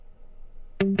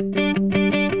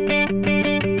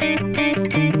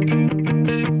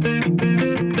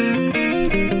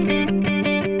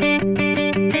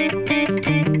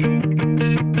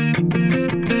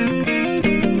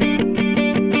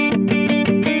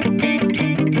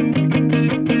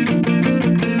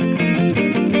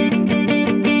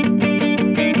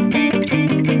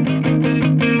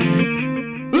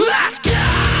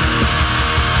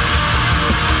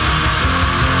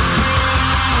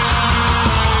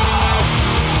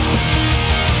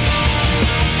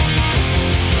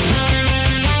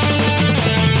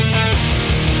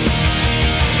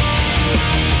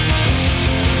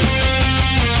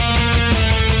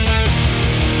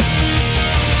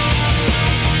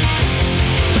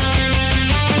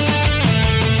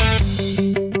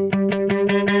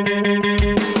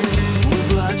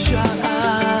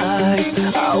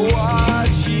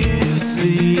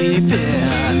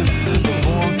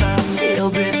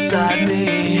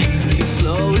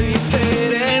slowly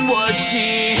fading. Would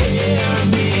she hear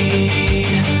me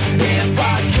if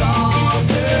I called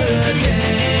her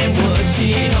name? Would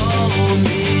she hold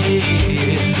me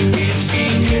if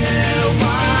she knew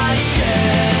my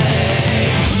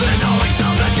shame? There's always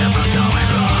something different going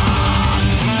wrong.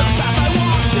 The path I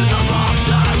walk's in the wrong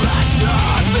direction.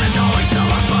 There's always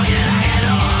someone fucking hanging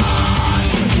on.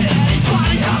 Can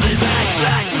anybody help me make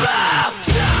things better?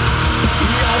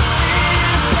 Your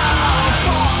tears don't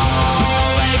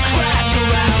fall and crash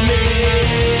around me.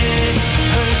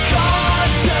 Her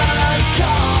conscience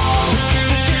calls the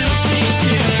guilty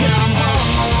to come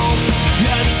home.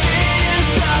 Your tears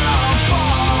don't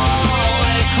fall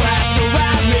and crash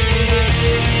around me.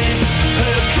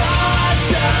 Her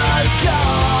conscience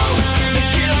calls the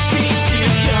guilty to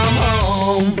come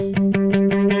home.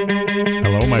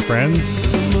 Hello, my friends.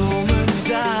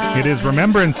 It is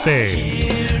Remembrance Day,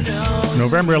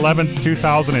 November 11th,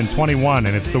 2021,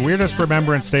 and it's the weirdest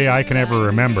Remembrance Day I can ever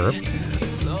remember.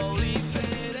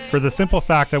 For the simple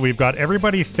fact that we've got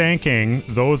everybody thanking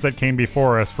those that came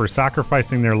before us for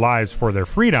sacrificing their lives for their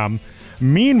freedom.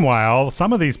 Meanwhile,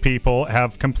 some of these people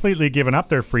have completely given up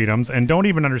their freedoms and don't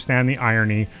even understand the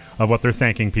irony of what they're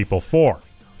thanking people for.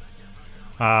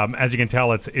 As you can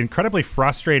tell, it's incredibly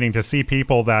frustrating to see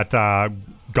people that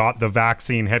got the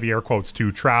vaccine, heavy air quotes, to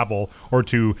travel or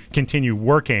to continue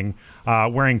working,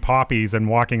 wearing poppies and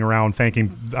walking around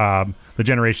thanking the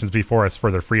generations before us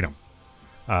for their freedom.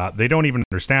 They don't even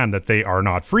understand that they are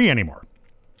not free anymore.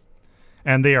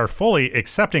 And they are fully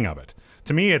accepting of it.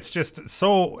 To me, it's just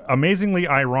so amazingly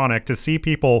ironic to see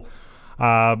people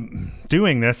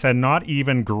doing this and not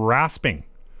even grasping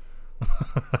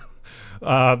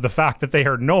the fact that they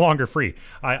are no longer free.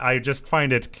 I just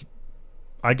find it,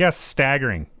 I guess,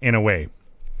 staggering in a way.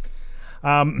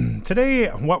 Today,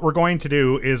 what we're going to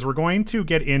do is we're going to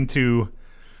get into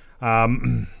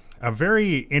a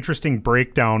very interesting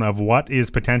breakdown of what is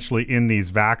potentially in these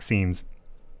vaccines.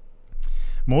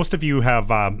 Most of you have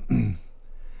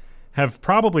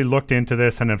probably looked into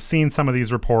this and have seen some of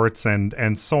these reports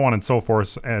and so on and so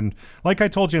forth. And like I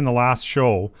told you in the last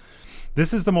show,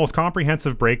 this is the most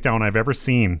comprehensive breakdown I've ever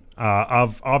seen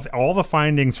of all the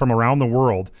findings from around the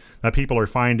world that people are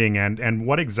finding and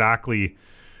what exactly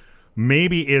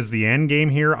maybe is the end game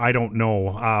here. I don't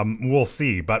know. We'll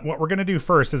see. But what we're going to do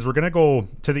first is we're going to go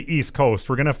to the East Coast.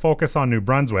 We're going to focus on New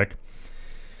Brunswick.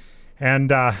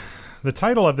 And the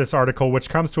title of this article, which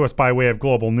comes to us by way of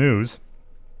Global News,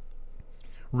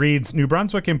 reads, New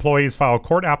Brunswick employees file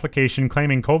court application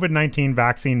claiming COVID-19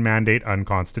 vaccine mandate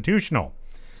unconstitutional.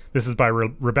 This is by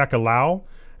Rebecca Lau,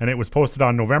 and it was posted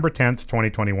on November 10th,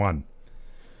 2021.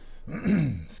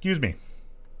 Excuse me.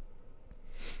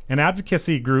 An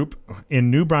advocacy group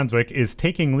in New Brunswick is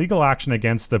taking legal action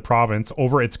against the province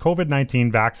over its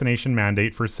COVID-19 vaccination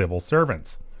mandate for civil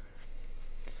servants.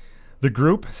 The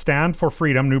group, Stand for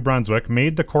Freedom New Brunswick,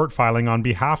 made the court filing on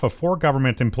behalf of 4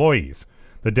 government employees.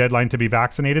 The deadline to be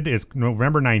vaccinated is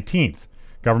November 19th.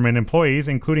 Government employees,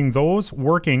 including those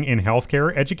working in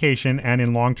healthcare, education, and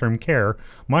in long-term care,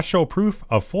 must show proof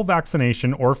of full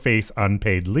vaccination or face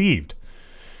unpaid leave,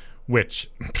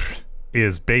 which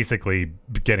is basically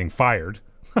getting fired.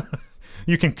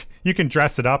 You can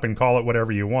dress it up and call it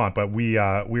whatever you want, but we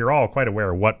are all quite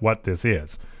aware of what this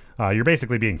is. You're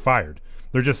basically being fired.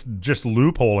 They're just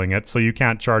loopholing it so you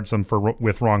can't charge them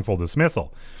with wrongful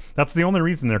dismissal. That's the only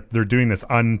reason they're doing this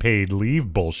unpaid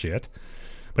leave bullshit.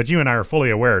 But you and I are fully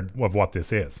aware of what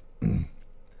this is.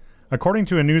 According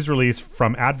to a news release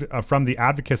from the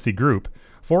advocacy group,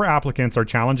 4 applicants are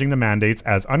challenging the mandates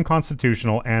as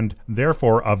unconstitutional and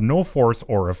therefore of no force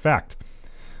or effect.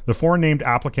 The 4 named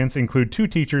applicants include 2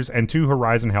 teachers and 2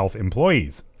 Horizon Health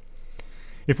employees.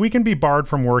 If we can be barred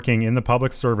from working in the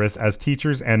public service as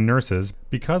teachers and nurses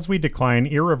because we decline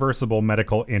irreversible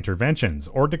medical interventions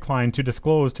or decline to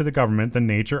disclose to the government the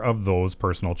nature of those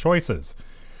personal choices,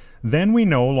 then we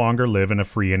no longer live in a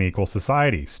free and equal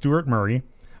society. Stuart Murray,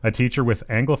 a teacher with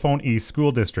Anglophone East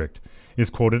School District, is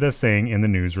quoted as saying in the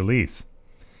news release,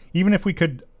 even if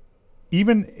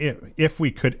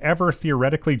we could ever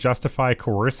theoretically justify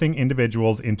coercing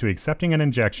individuals into accepting an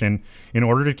injection in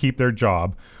order to keep their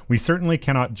job, we certainly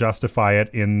cannot justify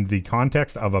it in the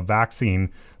context of a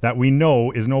vaccine that we know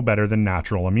is no better than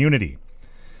natural immunity.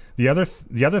 The other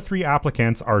 3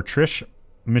 applicants are Trish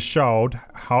Michaud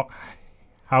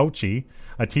Hauchi,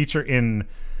 a teacher in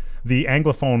the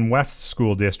Anglophone West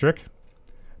School District,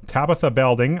 Tabitha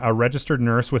Belding, a registered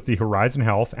nurse with the Horizon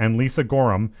Health, and Lisa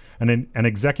Gorham, an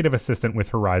executive assistant with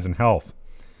Horizon Health.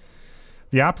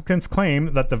 The applicants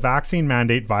claim that the vaccine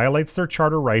mandate violates their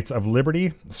charter rights of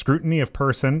liberty, scrutiny of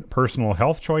person, personal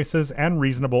health choices, and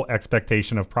reasonable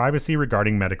expectation of privacy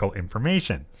regarding medical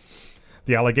information.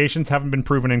 The allegations haven't been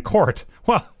proven in court.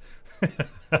 Well,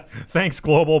 thanks,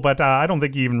 Global, but I don't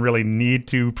think you even really need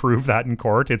to prove that in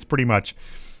court. It's pretty much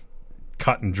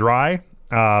cut and dry.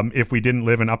 If we didn't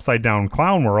live in upside-down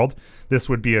clown world, this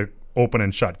would be an open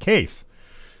and shut case.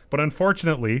 But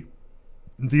unfortunately,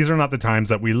 these are not the times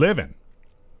that we live in.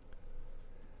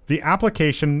 The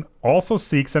application also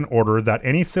seeks an order that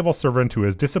any civil servant who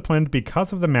is disciplined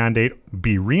because of the mandate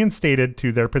be reinstated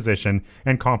to their position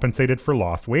and compensated for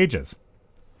lost wages.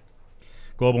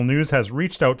 Global News has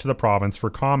reached out to the province for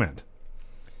comment.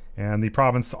 And the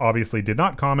province obviously did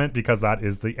not comment because that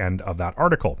is the end of that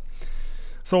article.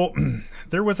 So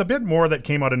there was a bit more that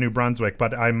came out of New Brunswick,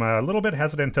 but I'm a little bit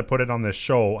hesitant to put it on this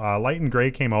show. Light and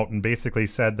Gray came out and basically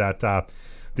said that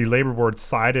the Labor Board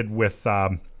sided with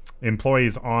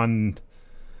employees on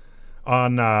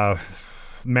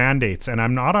mandates, and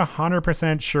I'm not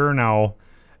 100% sure now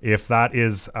if that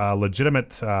is a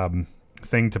legitimate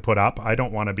thing to put up. I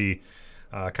don't want to be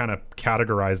kind of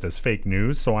categorized as fake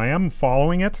news, so I am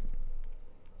following it.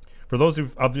 For those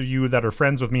of you that are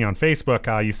friends with me on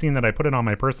Facebook, you've seen that I put it on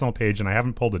my personal page and I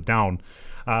haven't pulled it down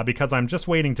because I'm just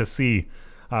waiting to see.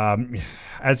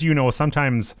 As you know,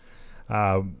 sometimes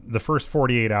the first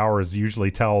 48 hours usually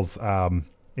tells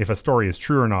if a story is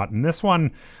true or not. And this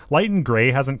one, Light and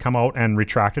Gray hasn't come out and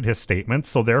retracted his statements,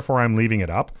 so therefore I'm leaving it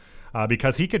up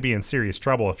because he could be in serious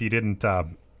trouble if he didn't,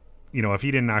 if he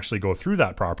didn't actually go through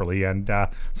that properly. And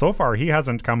so far, he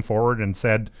hasn't come forward and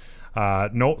said,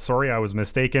 no, sorry, I was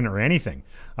mistaken or anything.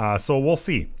 So we'll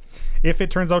see. If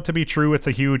it turns out to be true, it's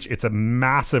a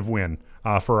massive win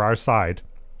for our side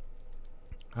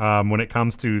when it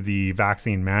comes to the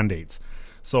vaccine mandates.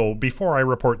 So before I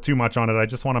report too much on it, I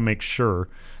just want to make sure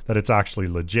that it's actually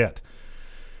legit.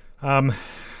 Other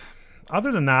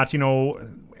than that,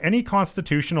 any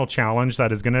constitutional challenge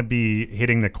that is going to be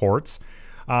hitting the courts,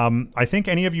 I think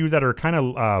any of you that are kind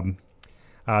of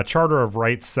Charter of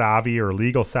Rights savvy or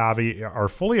legal savvy are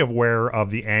fully aware of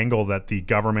the angle that the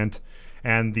government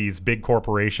and these big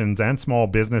corporations and small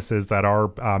businesses that are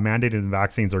mandating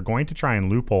vaccines are going to try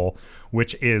and loophole,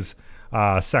 which is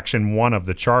Section 1 of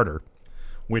the Charter,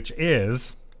 which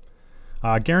is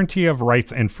guarantee of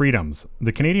rights and freedoms.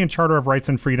 The Canadian Charter of Rights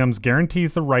and Freedoms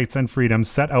guarantees the rights and freedoms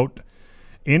set out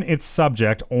in its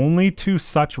subject only to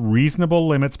such reasonable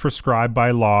limits prescribed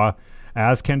by law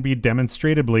as can be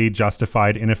demonstrably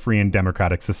justified in a free and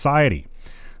democratic society.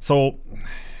 So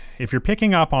if you're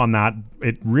picking up on that,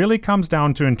 it really comes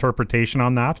down to interpretation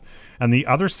on that. And the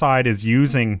other side is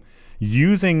using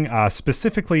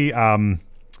specifically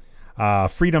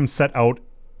freedom set out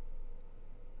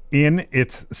in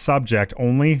its subject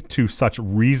only to such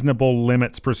reasonable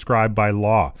limits prescribed by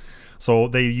law. So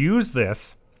they use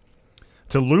this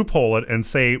to loophole it and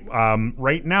say,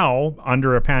 right now,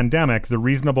 under a pandemic, the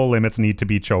reasonable limits need to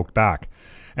be choked back.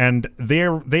 And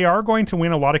they are going to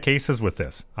win a lot of cases with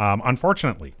this,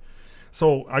 unfortunately.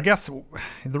 So I guess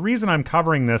the reason I'm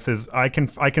covering this is I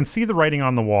can see the writing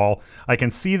on the wall. I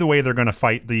can see the way they're going to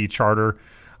fight the charter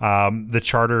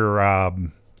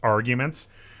arguments.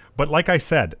 But like I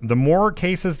said, the more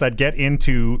cases that get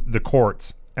into the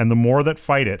courts and the more that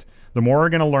fight it, the more are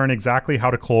going to learn exactly how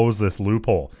to close this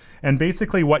loophole. And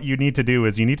basically what you need to do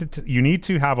is you need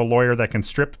to have a lawyer that can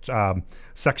strip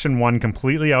Section 1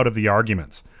 completely out of the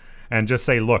arguments and just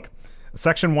say, look,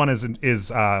 Section 1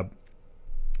 is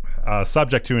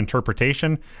subject to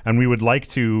interpretation, and we would like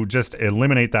to just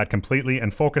eliminate that completely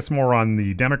and focus more on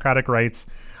the democratic rights,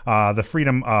 the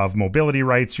freedom of mobility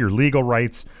rights, your legal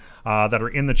rights that are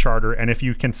in the charter. And if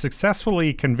you can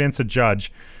successfully convince a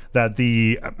judge that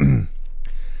the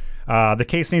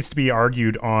case needs to be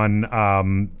argued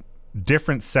on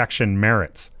different section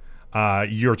merits,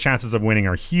 your chances of winning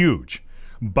are huge.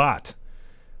 But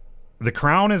the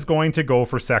Crown is going to go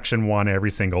for Section 1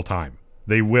 every single time.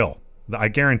 They will. I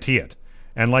guarantee it.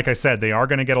 And like I said, they are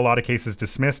going to get a lot of cases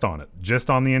dismissed on it,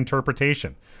 just on the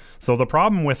interpretation. So the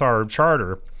problem with our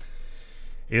charter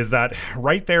is that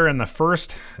right there in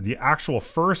the actual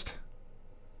first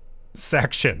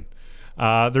section,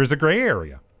 there's a gray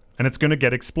area, and it's going to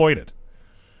get exploited.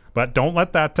 But don't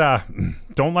let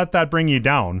that bring you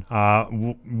down.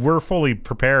 We're fully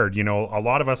prepared. A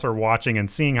lot of us are watching and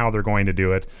seeing how they're going to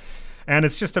do it. And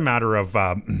it's just a matter of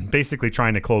basically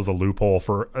trying to close a loophole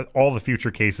for all the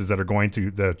future cases that are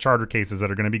the charter cases that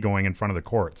are going to be going in front of the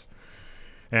courts.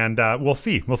 And we'll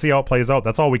see. We'll see how it plays out.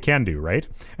 That's all we can do, right?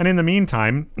 And in the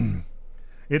meantime,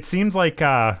 it seems like,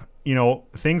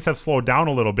 things have slowed down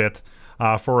a little bit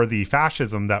for the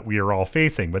fascism that we are all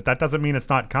facing. But that doesn't mean it's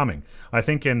not coming. I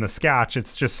think in the Scotch,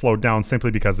 it's just slowed down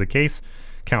simply because the case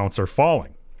counts are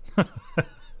falling.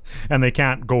 And they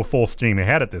can't go full steam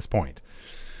ahead at this point.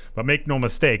 But make no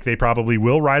mistake, they probably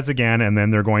will rise again, and then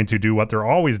they're going to do what they're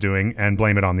always doing and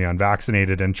blame it on the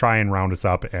unvaccinated and try and round us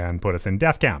up and put us in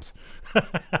death camps.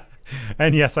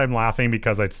 And yes, I'm laughing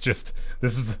because this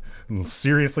is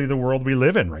seriously the world we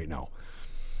live in right now.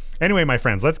 Anyway, my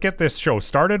friends, let's get this show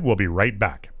started. We'll be right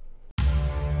back.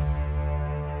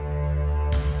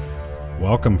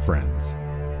 Welcome, friends,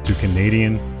 to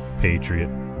Canadian Patriot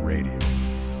Radio,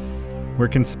 where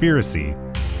conspiracy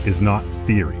is not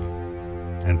theory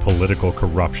and political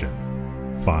corruption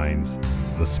finds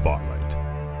the spotlight.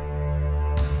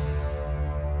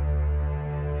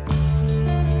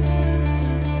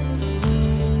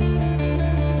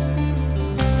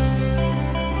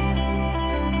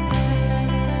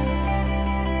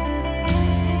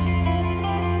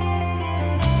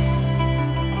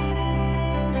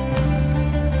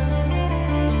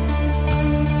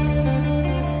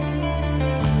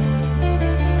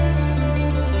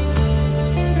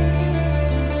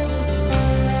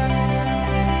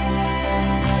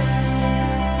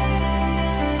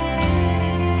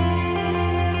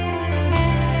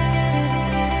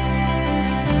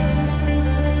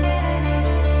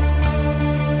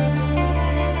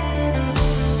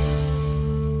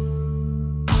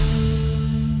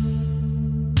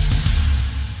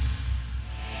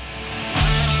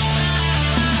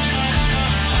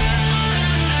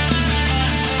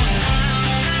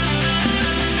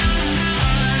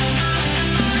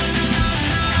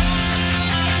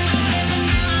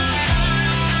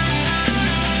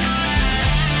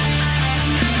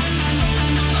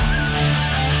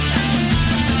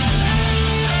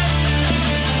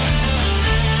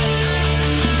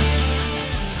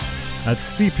 At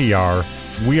CPR,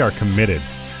 we are committed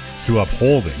to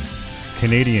upholding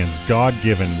Canadians'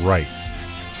 God-given rights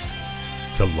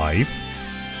to life,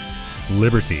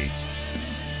 liberty,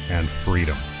 and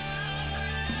freedom.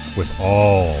 With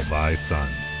all thy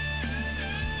sons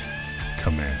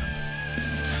command.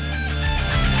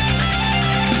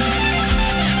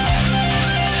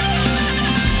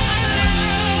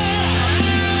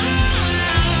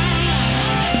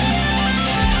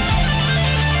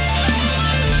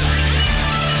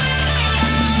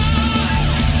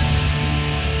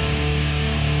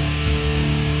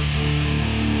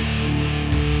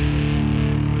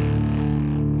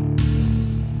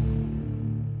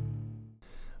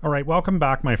 All right, welcome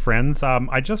back, my friends.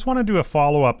 I just want to do a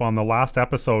follow-up on the last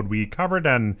episode. We covered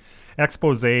an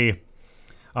expose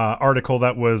article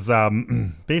that was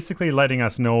basically letting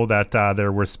us know that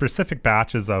there were specific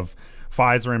batches of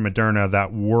Pfizer and Moderna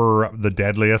that were the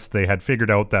deadliest. They had figured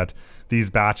out that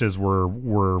these batches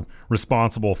were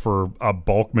responsible for a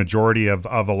bulk majority of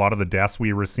a lot of the deaths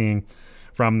we were seeing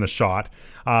from the shot.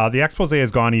 The expose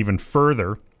has gone even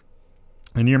further.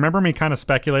 And you remember me kind of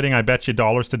speculating, I bet you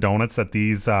dollars to donuts, that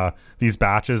these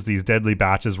batches, these deadly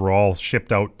batches, were all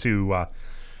shipped out to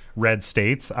red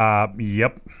states.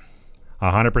 Yep,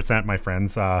 100%, my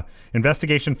friends.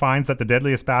 Investigation finds that the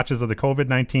deadliest batches of the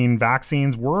COVID-19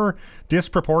 vaccines were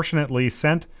disproportionately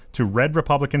sent to red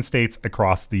Republican states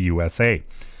across the USA.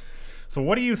 So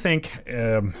what do you think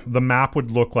the map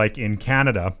would look like in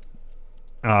Canada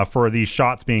for these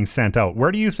shots being sent out?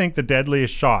 Where do you think the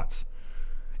deadliest shots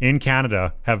in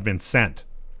Canada have been sent?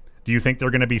 Do you think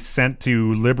they're going to be sent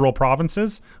to liberal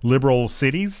provinces, liberal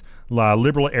cities,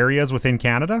 liberal areas within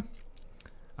Canada?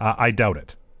 I doubt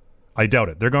it. I doubt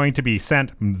it. They're going to be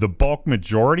sent, the bulk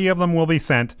majority of them will be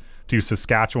sent to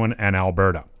Saskatchewan and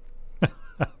Alberta.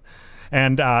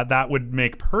 And that would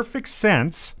make perfect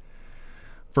sense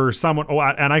for someone. Oh,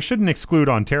 and I shouldn't exclude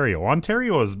Ontario.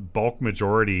 Ontario is bulk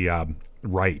majority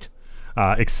right.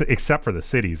 Except for the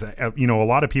cities. A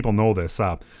lot of people know this.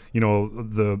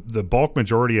 The bulk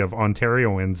majority of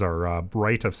Ontarians are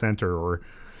right of center, or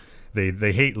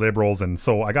they hate liberals, and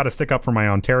so I got to stick up for my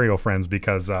Ontario friends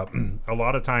because a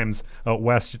lot of times out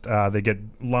west they get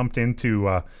lumped into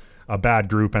a bad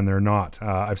group, and they're not.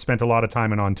 I've spent a lot of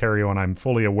time in Ontario, and I'm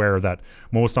fully aware that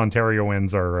most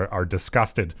Ontarians are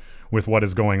disgusted with what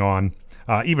is going on,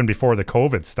 even before the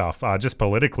COVID stuff, just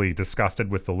politically disgusted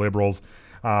with the liberals.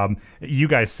 You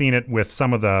guys seen it with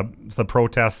some of the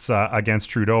protests against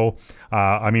Trudeau.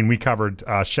 We covered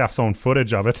Chef's own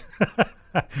footage of it,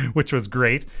 which was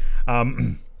great.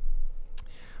 But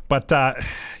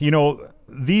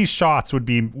these shots would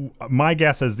be, my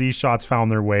guess is these shots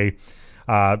found their way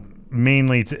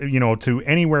mainly to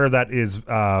anywhere that is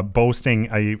boasting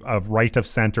a right of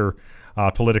center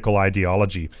political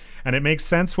ideology. And it makes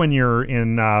sense when you're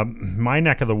in my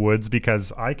neck of the woods,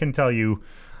 because I can tell you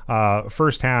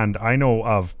firsthand, I know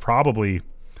of probably,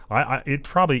 it's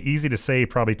probably easy to say,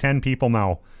 probably 10 people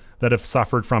now that have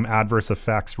suffered from adverse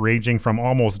effects ranging from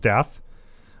almost death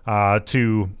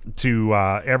to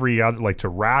every other, like to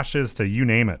rashes, to you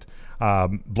name it,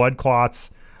 blood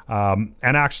clots, and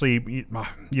actually,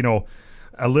 you know,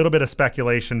 a little bit of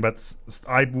speculation, but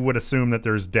I would assume that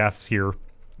there's deaths here.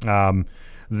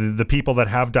 The people that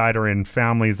have died are in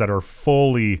families that are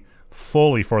fully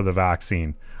for the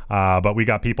vaccine. But we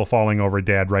got people falling over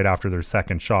dead right after their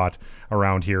second shot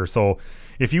around here. So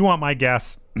if you want my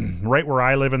guess, right where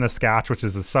I live in the Scotch, which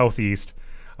is the southeast,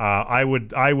 I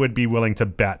would be willing to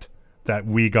bet that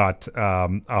we got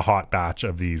a hot batch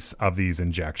of these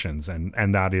injections,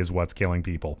 and that is what's killing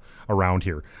people around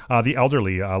here. The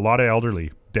elderly, a lot of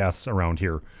elderly deaths around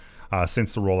here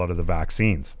since the rollout of the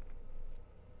vaccines.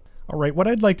 All right, what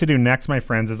I'd like to do next, my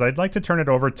friends, is I'd like to turn it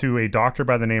over to a doctor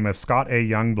by the name of Scott A.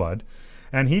 Youngblood,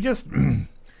 and he just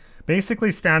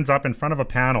basically stands up in front of a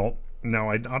panel.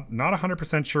 No, I'm not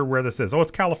 100% sure where this is. Oh,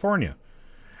 it's California.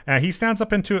 He stands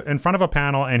up in front of a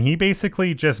panel, and he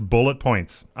basically just bullet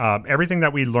points everything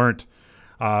that we learned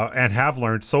and have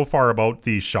learned so far about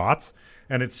these shots,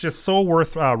 and it's just so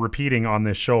worth repeating on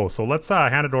this show. So let's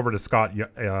hand it over to Scott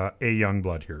A.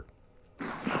 Youngblood here.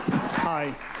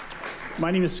 Hi,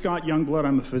 my name is Scott Youngblood.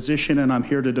 I'm a physician, and I'm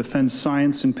here to defend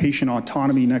science and patient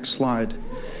autonomy. Next slide.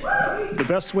 The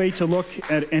best way to look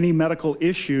at any medical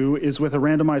issue is with a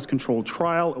randomized controlled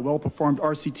trial. A well-performed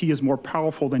RCT is more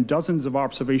powerful than dozens of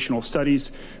observational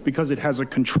studies because it has a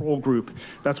control group.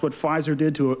 That's what Pfizer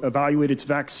did to evaluate its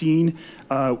vaccine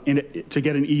to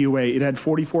get an EUA. It had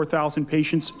 44,000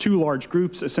 patients, 2 large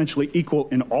groups, essentially equal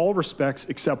in all respects,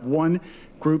 except one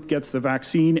group gets the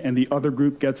vaccine and the other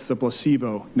group gets the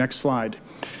placebo. Next slide.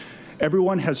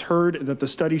 Everyone has heard that the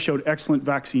study showed excellent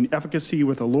vaccine efficacy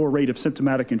with a lower rate of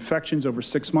symptomatic infections over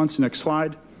 6 months. Next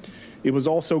slide. It was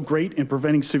also great in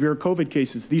preventing severe COVID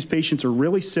cases. These patients are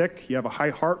really sick. You have a high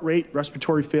heart rate,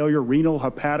 respiratory failure, renal,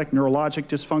 hepatic, neurologic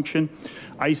dysfunction,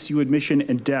 ICU admission,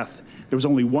 and death. There was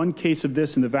only 1 case of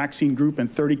this in the vaccine group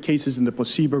and 30 cases in the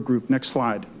placebo group. Next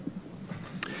slide.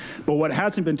 But what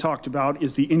hasn't been talked about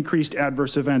is the increased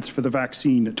adverse events for the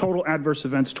vaccine. Total adverse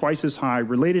events twice as high,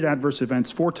 related adverse events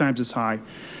 4 times as high,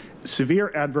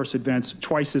 severe adverse events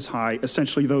twice as high.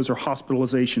 Essentially, those are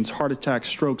hospitalizations, heart attacks,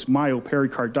 strokes,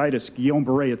 myopericarditis,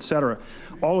 Guillain-Barré, etc.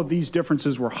 All of these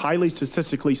differences were highly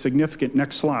statistically significant.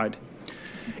 Next slide.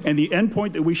 And the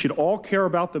endpoint that we should all care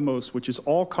about the most, which is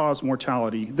all-cause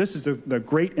mortality, this is the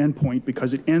great endpoint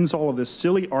because it ends all of this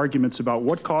silly arguments about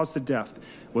what caused the death.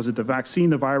 Was it the vaccine,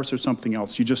 the virus, or something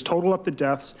else? You just total up the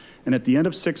deaths, and at the end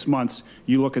of 6 months,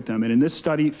 you look at them. And in this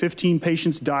study, 15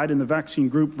 patients died in the vaccine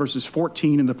group versus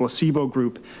 14 in the placebo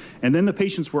group. And then the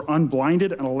patients were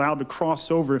unblinded and allowed to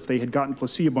cross over if they had gotten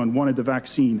placebo and wanted the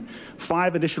vaccine.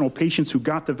 5 additional patients who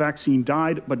got the vaccine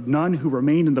died, but none who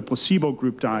remained in the placebo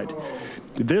group died.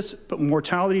 This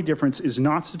mortality difference is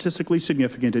not statistically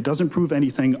significant. It doesn't prove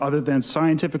anything other than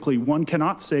scientifically one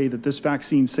cannot say that this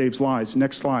vaccine saves lives.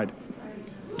 Next slide.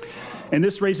 And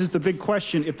this raises the big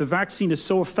question, if the vaccine is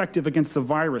so effective against the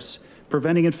virus,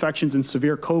 preventing infections and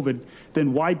severe COVID,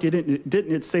 then why didn't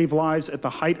it save lives at the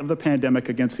height of the pandemic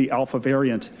against the Alpha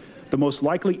variant? The most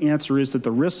likely answer is that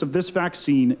the risks of this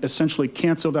vaccine essentially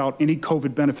canceled out any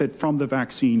COVID benefit from the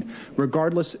vaccine.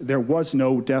 Regardless, there was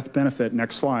no death benefit.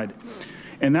 Next slide.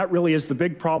 And that really is the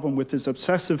big problem with this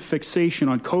obsessive fixation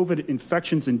on COVID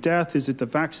infections and death. Is it the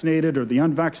vaccinated or the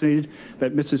unvaccinated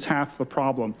that misses half the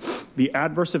problem? The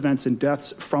adverse events and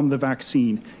deaths from the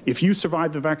vaccine. If you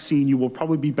survive the vaccine, you will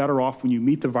probably be better off when you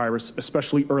meet the virus,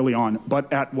 especially early on,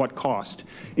 but at what cost?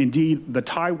 Indeed, the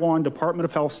Taiwan Department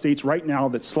of Health states right now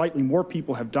that slightly more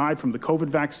people have died from the COVID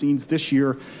vaccines this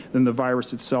year than the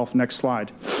virus itself. Next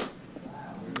slide.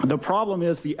 The problem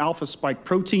is the alpha spike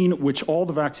protein, which all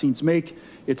the vaccines make.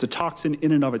 It's a toxin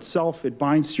in and of itself. It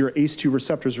binds to your ACE2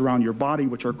 receptors around your body,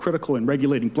 which are critical in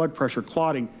regulating blood pressure,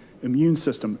 clotting, immune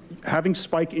system. Having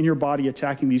spike in your body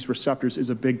attacking these receptors is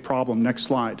a big problem. Next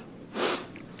slide.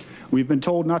 We've been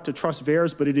told not to trust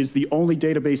VAERS, but it is the only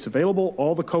database available.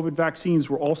 All the COVID vaccines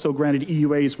were also granted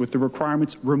EUAs with the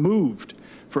requirements removed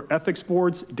for ethics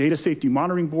boards, data safety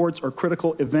monitoring boards, or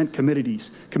critical event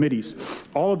committees.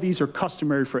 All of these are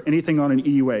customary for anything on an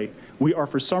EUA. We are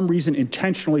for some reason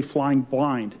intentionally flying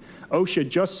blind. OSHA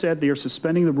just said they are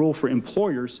suspending the rule for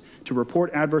employers to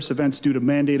report adverse events due to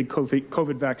mandated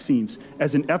COVID vaccines.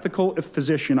 As an ethical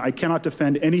physician, I cannot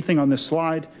defend anything on this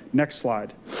slide. Next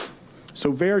slide.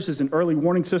 So VAERS is an early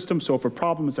warning system, so if a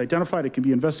problem is identified, it can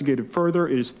be investigated further.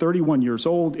 It is 31 years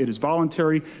old. It is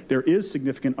voluntary. There is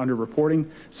significant underreporting.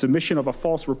 Submission of a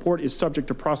false report is subject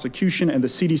to prosecution, and the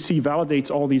CDC validates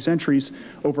all these entries.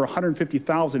 Over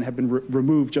 150,000 have been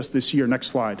removed just this year. Next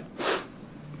slide.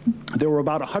 There were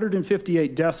about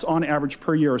 158 deaths on average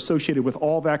per year associated with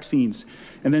all vaccines.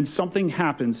 And then something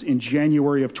happens in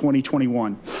January of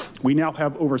 2021. We now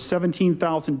have over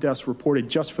 17,000 deaths reported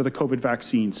just for the COVID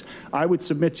vaccines. I would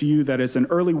submit to you that as an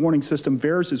early warning system,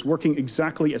 VAERS is working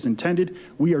exactly as intended.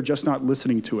 We are just not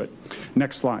listening to it.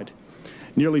 Next slide.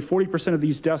 Nearly 40% of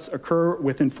these deaths occur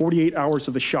within 48 hours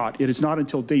of the shot. It is not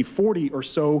until day 40 or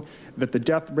so that the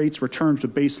death rates return to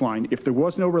baseline. If there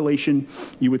was no relation,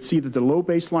 you would see that the low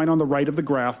baseline on the right of the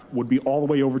graph would be all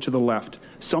the way over to the left.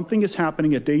 Something is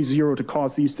happening at day 0 to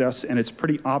cause these deaths, and it's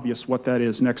pretty obvious what that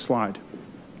is. Next slide.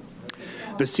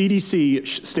 The CDC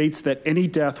states that any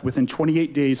death within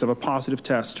 28 days of a positive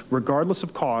test, regardless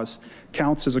of cause,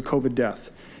 counts as a COVID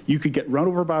death. You could get run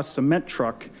over by a cement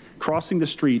truck crossing the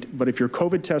street, but if your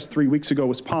COVID test 3 weeks ago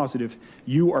was positive,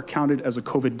 you are counted as a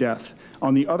COVID death.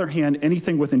 On the other hand,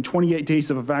 anything within 28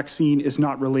 days of a vaccine is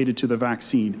not related to the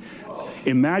vaccine.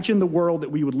 Imagine the world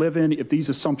that we would live in if these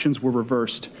assumptions were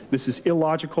reversed. This is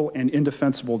illogical and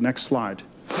indefensible. Next slide.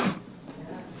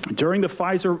 During the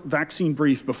Pfizer vaccine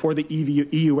brief before the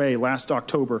EUA last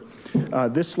October,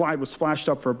 this slide was flashed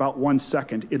up for about 1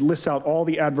 second. It lists out all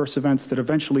the adverse events that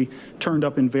eventually turned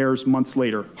up in VAERS months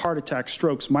later: heart attacks,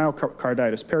 strokes,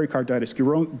 myocarditis, pericarditis,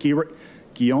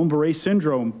 Guillain-Barré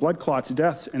syndrome, blood clots,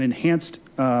 deaths, and enhanced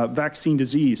vaccine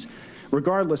disease.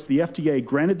 Regardless, the FDA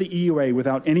granted the EUA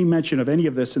without any mention of any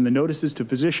of this in the notices to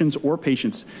physicians or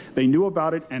patients. They knew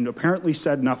about it and apparently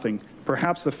said nothing.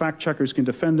 Perhaps the fact checkers can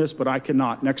defend this, but I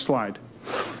cannot. Next slide.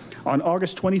 On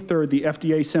August 23rd, the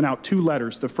FDA sent out 2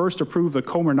 letters. The first approved the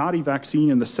Comirnaty vaccine,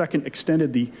 and the second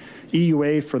extended the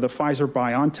EUA for the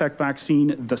Pfizer-BioNTech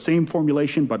vaccine, the same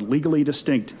formulation but legally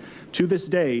distinct. To this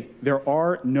day, there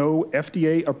are no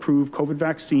FDA-approved COVID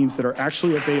vaccines that are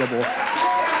actually available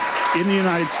in the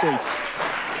United States.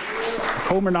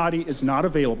 Comirnaty is not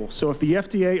available. So if the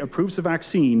FDA approves the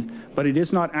vaccine, but it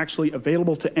is not actually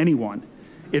available to anyone,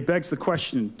 it begs the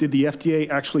question, did the FDA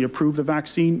actually approve the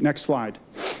vaccine? Next slide.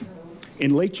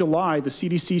 In late July, the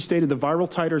CDC stated the viral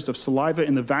titers of saliva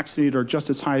in the vaccinated are just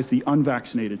as high as the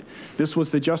unvaccinated. This was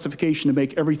the justification to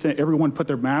make everyone put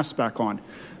their masks back on.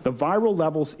 The viral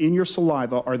levels in your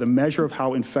saliva are the measure of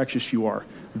how infectious you are.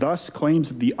 Thus, claims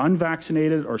that the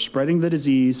unvaccinated are spreading the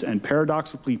disease and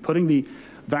paradoxically putting the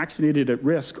vaccinated at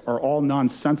risk are all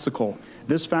nonsensical.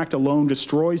 This fact alone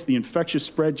destroys the infectious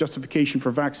spread justification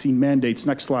for vaccine mandates.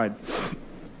 Next slide.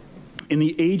 In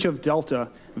the age of Delta,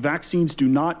 vaccines do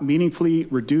not meaningfully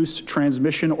reduce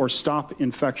transmission or stop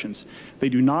infections. They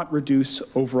do not reduce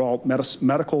overall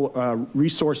medical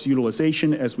resource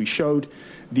utilization, as we showed.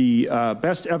 The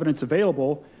best evidence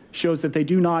available shows that they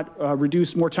do not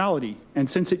reduce mortality. And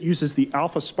since it uses the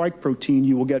alpha spike protein,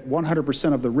 you will get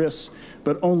 100% of the risks,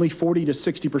 but only 40 to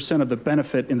 60% of the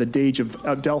benefit in the age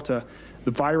of Delta. The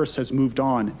virus has moved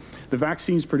on. The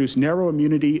vaccines produce narrow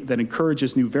immunity that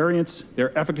encourages new variants.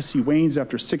 Their efficacy wanes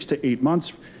after 6 to 8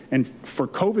 months. And for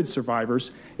COVID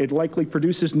survivors, it likely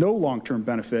produces no long-term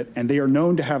benefit, and they are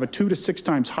known to have a 2 to 6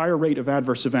 times higher rate of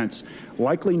adverse events.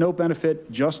 Likely no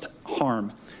benefit, just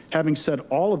harm. Having said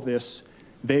all of this,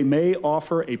 they may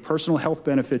offer a personal health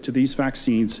benefit to these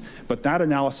vaccines, but that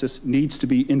analysis needs to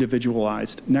be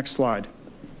individualized. Next slide.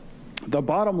 The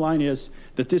bottom line is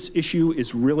that this issue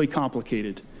is really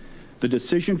complicated. The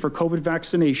decision for COVID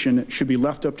vaccination should be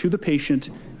left up to the patient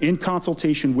in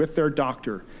consultation with their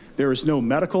doctor. There is no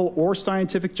medical or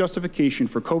scientific justification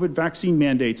for COVID vaccine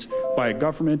mandates by a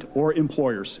government or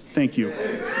employers. Thank you.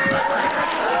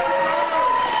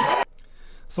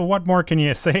 So what more can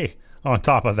you say on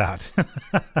top of that?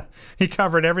 He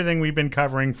covered everything we've been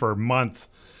covering for months,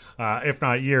 if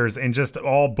not years, in just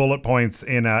all bullet points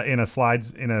in a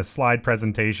slide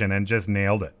presentation, and just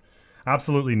nailed it.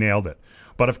 Absolutely nailed it.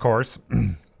 But of course,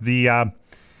 the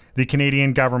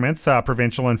Canadian governments,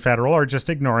 provincial and federal, are just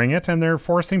ignoring it, and they're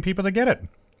forcing people to get it.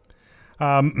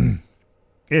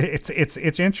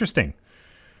 It's interesting,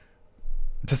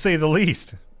 to say the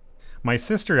least. My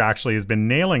sister actually has been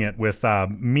nailing it with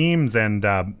memes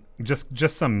and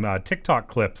just some TikTok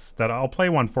clips that I'll play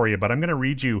one for you, but I'm going to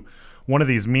read you one of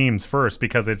these memes first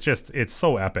because it's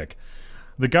so epic.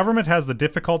 The government has the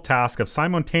difficult task of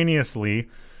simultaneously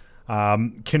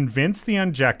convince the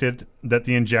injected that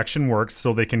the injection works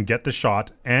so they can get the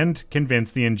shot, and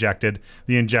convince the injected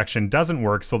the injection doesn't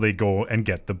work so they go and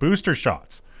get the booster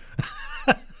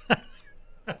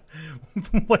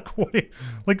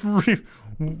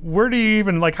where do you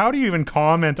even, like, how do you even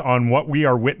comment on what we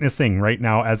are witnessing right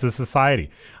now as a society?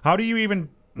 How do you even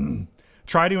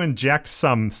try to inject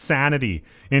some sanity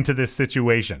into this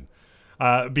situation?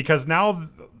 Because now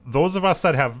those of us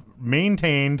that have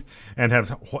maintained and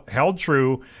have held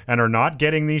true and are not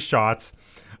getting these shots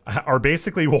are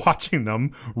basically watching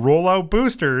them roll out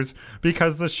boosters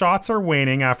because the shots are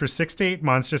waning after 6 to 8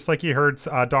 months, just like you heard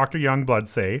Dr. Youngblood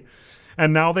say.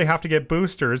 And now they have to get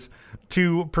boosters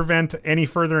to prevent any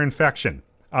further infection.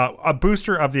 A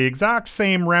booster of the exact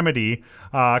same remedy,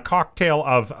 cocktail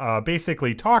of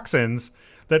basically toxins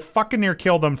that fucking near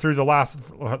killed them through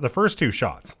the first 2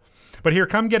 shots. But here,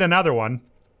 come get another one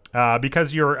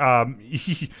because your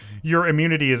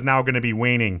immunity is now going to be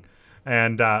waning.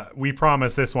 And we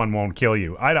promise this one won't kill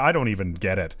you. I don't even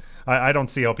get it. I don't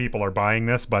see how people are buying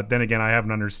this. But then again, I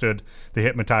haven't understood the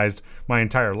hypnotized my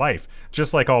entire life.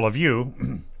 Just like all of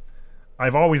you,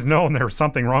 I've always known there was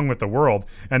something wrong with the world.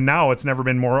 And now it's never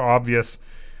been more obvious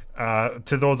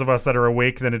to those of us that are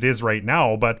awake than it is right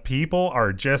now. But people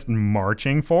are just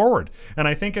marching forward. And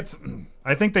I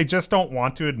think they just don't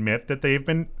want to admit that they've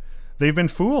been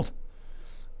fooled.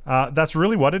 That's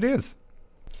really what it is.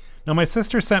 Now, my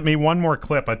sister sent me one more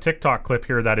clip, a TikTok clip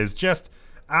here that is just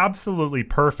absolutely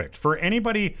perfect. For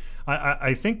anybody,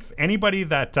 I think anybody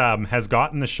that has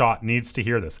gotten the shot needs to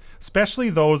hear this, especially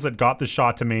those that got the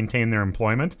shot to maintain their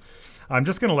employment. I'm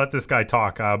just going to let this guy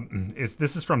talk.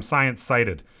 This is from Science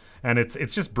Cited, and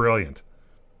it's just brilliant.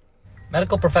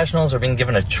 Medical professionals are being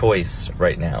given a choice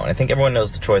right now, and I think everyone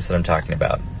knows the choice that I'm talking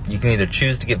about. You can either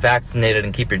choose to get vaccinated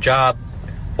and keep your job,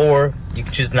 or you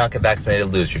can choose to not get vaccinated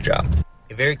and lose your job.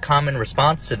 A very common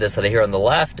response to this that I hear on the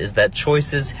left is that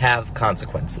choices have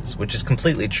consequences, which is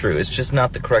completely true. It's just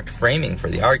not the correct framing for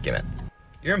the argument.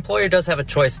 Your employer does have a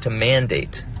choice to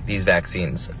mandate these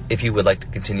vaccines if you would like to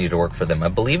continue to work for them. I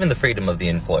believe in the freedom of the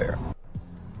employer.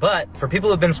 But for people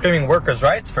who have been screaming workers'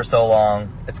 rights for so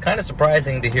long, it's kind of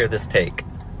surprising to hear this take.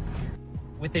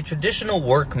 With a traditional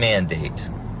work mandate,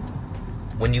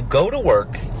 when you go to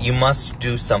work, you must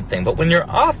do something. But when you're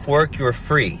off work, you're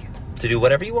free to do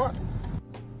whatever you want.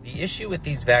 The issue with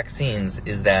these vaccines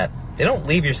is that they don't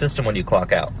leave your system when you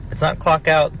clock out. It's not clock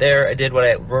out, there, I did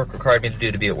what work required me to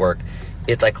do to be at work.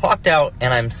 It's I clocked out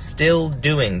and I'm still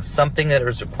doing something that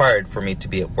is required for me to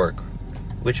be at work.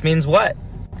 Which means what?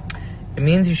 It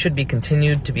means you should be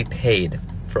continued to be paid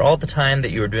for all the time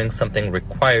that you are doing something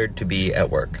required to be at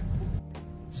work.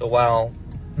 So while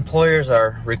employers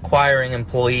are requiring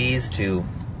employees to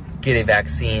get a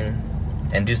vaccine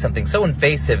and do something so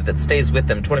invasive that stays with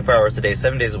them 24 hours a day,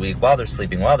 7 days a week, while they're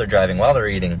sleeping, while they're driving, while they're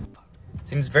eating, it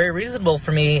seems very reasonable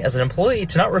for me as an employee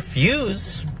to not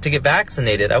refuse to get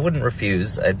vaccinated. I wouldn't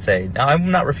refuse, I'd say. Now,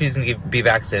 I'm not refusing to be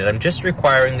vaccinated. I'm just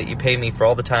requiring that you pay me for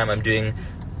all the time I'm doing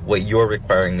what you're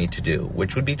requiring me to do,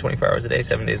 which would be 24 hours a day,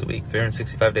 7 days a week,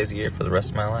 365 days a year for the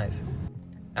rest of my life.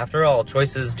 After all,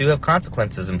 choices do have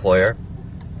consequences, employer.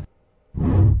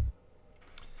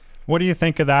 What do you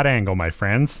think of that angle, my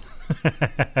friends?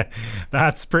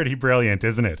 That's pretty brilliant,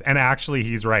 isn't it? And actually,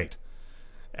 he's right.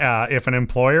 If an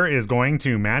employer is going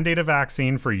to mandate a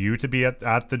vaccine for you to be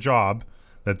at the job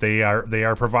that they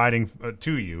are providing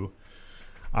to you,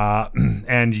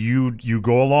 and you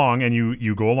go along and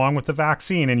you go along with the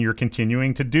vaccine and you're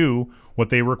continuing to do what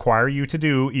they require you to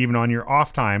do even on your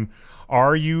off time,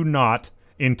 are you not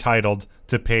entitled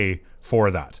to pay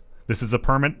for that? This is a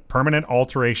permanent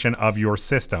alteration of your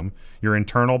system, your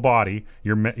internal body,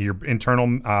 your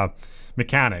internal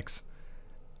mechanics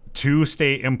to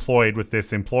stay employed with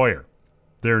this employer.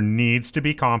 There needs to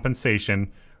be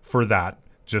compensation for that.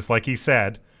 Just like he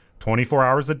said, 24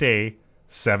 hours a day,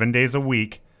 7 days a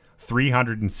week,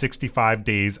 365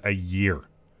 days a year.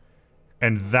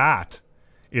 And that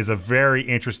is a very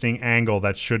interesting angle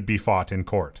that should be fought in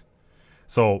court.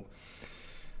 So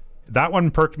that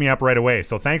one perked me up right away.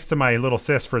 So thanks to my little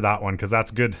sis for that one, because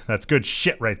that's good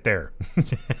shit right there.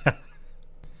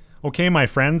 Okay, my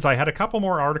friends, I had a couple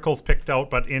more articles picked out,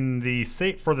 but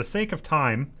for the sake of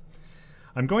time,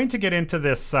 I'm going to get into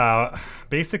this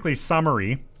basically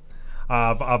summary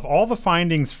of all the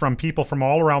findings from people from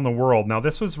all around the world. Now,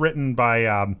 this was written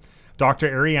by Dr.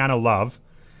 Ariana Love,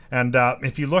 and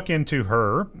if you look into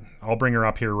her, I'll bring her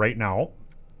up here right now.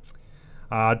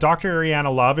 Dr.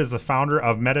 Ariana Love is the founder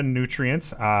of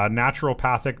MetaNutrients,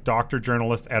 naturopathic doctor,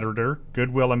 journalist, editor,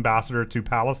 goodwill ambassador to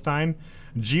Palestine,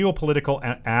 geopolitical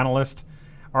analyst,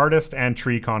 artist, and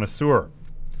tree connoisseur.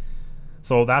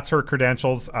 So that's her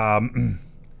credentials.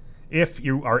 If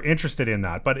you are interested in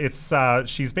that, but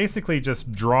she's basically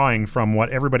just drawing from what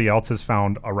everybody else has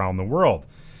found around the world.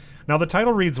 Now, the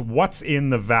title reads, "What's in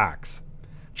the Vax?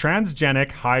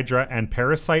 transgenic Hydra and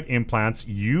parasite implants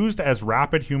used as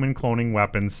rapid human cloning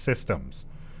weapons systems.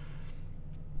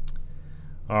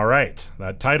 All right,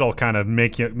 that title kind of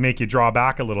make you draw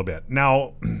back a little bit.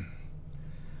 Now,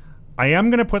 I am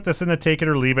going to put this in the take it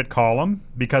or leave it column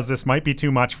because this might be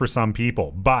too much for some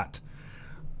people. But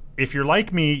if you're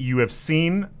like me, you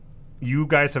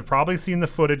guys have probably seen the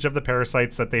footage of the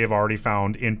parasites that they have already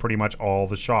found in pretty much all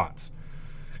the shots.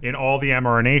 In all the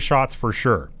mRNA shots, for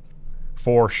sure.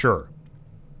 For sure.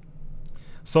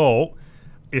 So,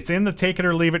 it's in the take it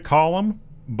or leave it column,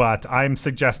 but I'm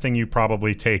suggesting you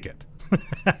probably take it.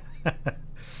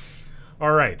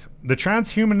 All right. The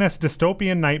transhumanist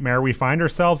dystopian nightmare we find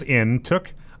ourselves in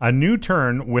took a new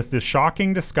turn with the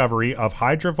shocking discovery of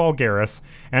Hydra vulgaris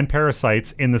and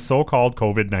parasites in the so-called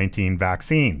COVID-19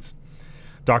 vaccines.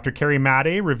 Dr. Carrie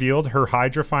Madej revealed her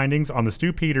Hydra findings on the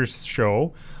Stu Peters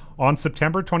show on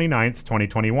September 29th,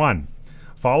 2021,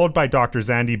 followed by Dr.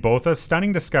 Zandi Botha's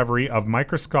stunning discovery of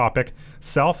microscopic,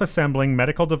 self-assembling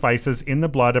medical devices in the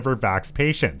blood of her vaxxed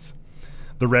patients.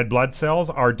 The red blood cells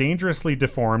are dangerously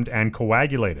deformed and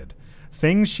coagulated,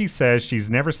 things she says she's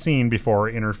never seen before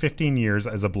in her 15 years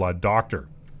as a blood doctor.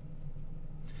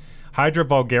 Hydra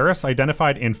vulgaris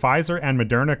identified in Pfizer and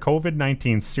Moderna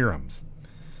COVID-19 serums.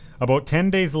 About 10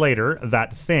 days later,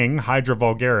 that thing, Hydra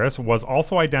vulgaris, was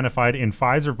also identified in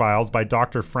Pfizer vials by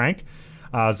Dr. Frank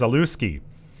Zalewski.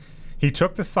 He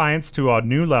took the science to a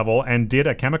new level and did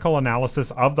a chemical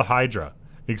analysis of the Hydra,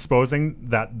 exposing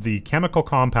that the chemical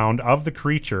compound of the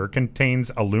creature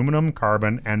contains aluminum,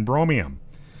 carbon, and bromium.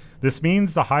 This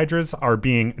means the Hydras are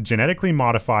being genetically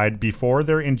modified before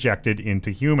they're injected into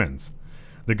humans.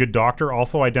 The good doctor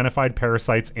also identified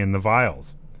parasites in the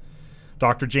vials.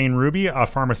 Dr. Jane Ruby, a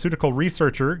pharmaceutical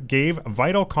researcher, gave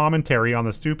vital commentary on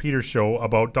the Stu Peters show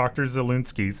about Dr.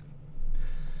 Zalewski's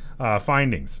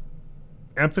findings.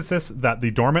 Emphasis that the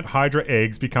dormant Hydra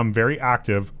eggs become very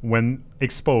active when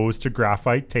exposed to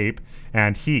graphite tape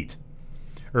and heat.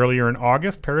 Earlier in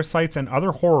August, parasites and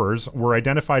other horrors were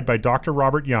identified by Dr.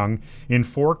 Robert Young in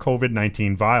 4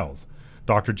 COVID-19 vials.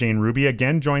 Dr. Jane Ruby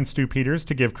again joined Stu Peters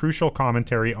to give crucial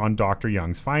commentary on Dr.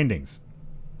 Young's findings.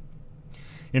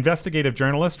 Investigative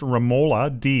journalist Ramola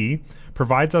D.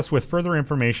 provides us with further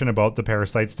information about the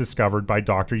parasites discovered by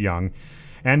Dr. Young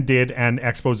and did an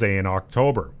expose in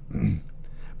October.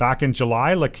 Back in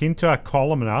July, La Quinta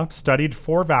Columna studied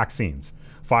 4 vaccines,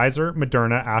 Pfizer,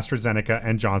 Moderna, AstraZeneca,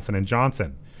 and Johnson &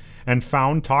 Johnson, and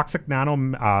found toxic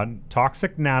nanometallic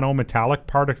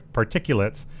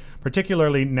particulates,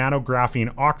 particularly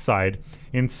nanographene oxide,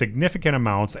 in significant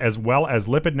amounts, as well as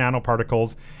lipid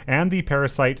nanoparticles and the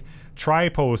parasite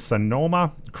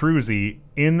Trypanosoma cruzi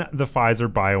in the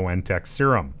Pfizer-BioNTech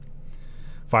serum.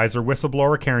 Pfizer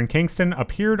whistleblower Karen Kingston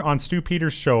appeared on Stu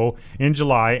Peters' show in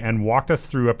July and walked us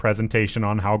through a presentation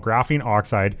on how graphene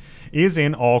oxide is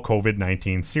in all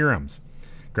COVID-19 serums.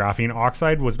 Graphene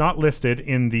oxide was not listed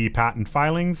in the patent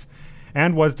filings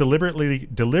and was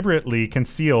deliberately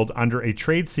concealed under a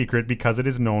trade secret because it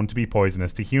is known to be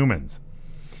poisonous to humans.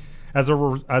 As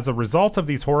a result of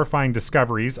these horrifying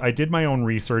discoveries, I did my own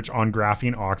research on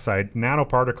graphene oxide,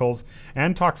 nanoparticles,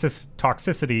 and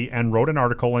toxicity, and wrote an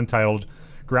article entitled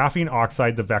Graphene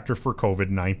Oxide, the Vector for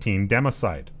COVID-19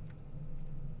 Democide.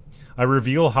 I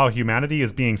reveal how humanity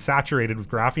is being saturated with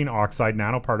graphene oxide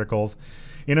nanoparticles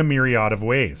in a myriad of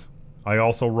ways. I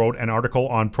also wrote an article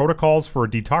on protocols for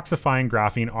detoxifying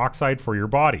graphene oxide for your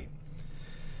body.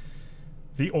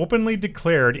 The openly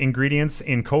declared ingredients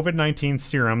in COVID-19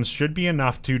 serums should be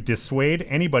enough to dissuade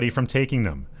anybody from taking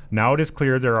them. Now it is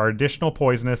clear there are additional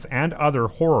poisonous and other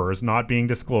horrors not being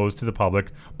disclosed to the public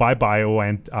by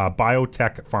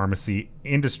biotech pharmacy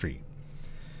industry.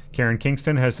 Karen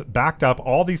Kingston has backed up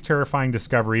all these terrifying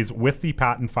discoveries with the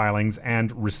patent filings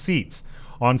and receipts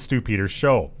on Stu Peters'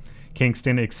 show.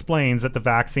 Kingston explains that the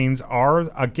vaccines are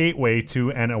a gateway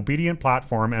to an obedient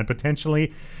platform and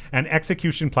potentially an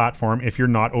execution platform if you're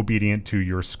not obedient to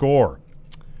your score.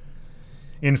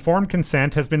 Informed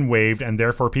consent has been waived, and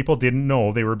therefore people didn't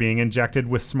know they were being injected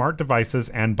with smart devices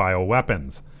and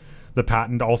bioweapons. The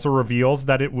patent also reveals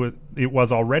that it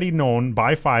was already known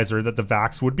by Pfizer that the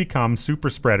vax would become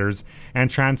super spreaders and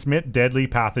transmit deadly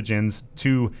pathogens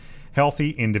to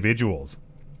healthy individuals.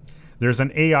 There's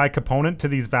an AI component to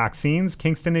these vaccines,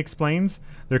 Kingston explains.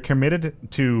 They're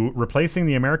committed to replacing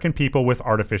the American people with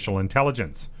artificial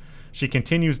intelligence. She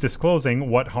continues disclosing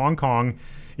what Hong Kong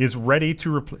is ready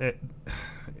to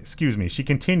She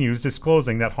continues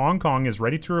disclosing that Hong Kong is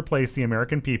ready to replace the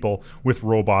American people with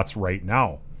robots right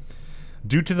now.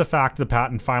 Due to the fact the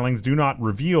patent filings do not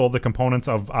reveal the components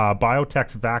of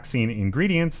biotech's vaccine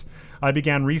ingredients, I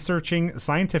began researching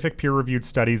scientific peer-reviewed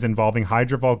studies involving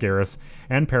Hydra vulgaris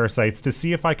and parasites to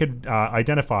see if I could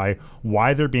identify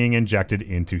why they're being injected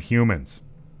into humans.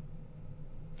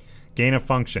 Gain of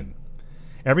function.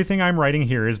 Everything I'm writing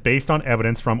here is based on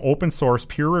evidence from open source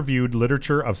peer-reviewed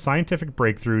literature of scientific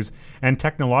breakthroughs and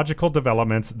technological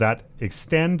developments that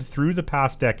extend through the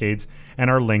past decades and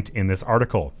are linked in this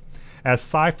article. As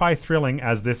sci-fi thrilling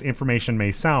as this information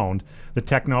may sound, the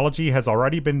technology has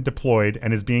already been deployed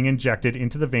and is being injected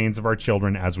into the veins of our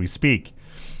children as we speak.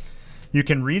 You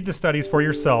can read the studies for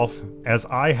yourself, as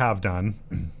I have done.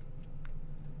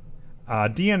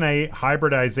 DNA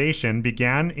hybridization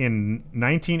began in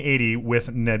 1980 with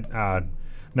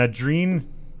Nadrian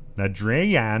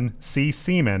C.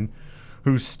 Seaman,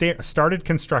 who started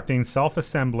constructing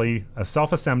assembled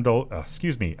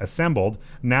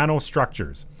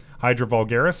nanostructures. Hydra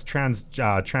vulgaris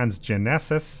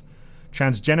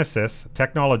transgenesis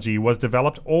technology was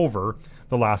developed over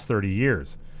the last 30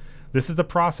 years. This is the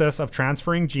process of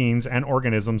transferring genes and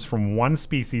organisms from one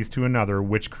species to another,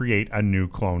 which create a new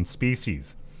clone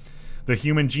species. The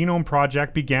Human Genome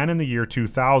Project began in the year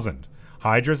 2000.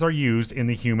 Hydras are used in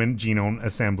the Human Genome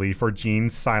Assembly for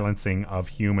gene silencing of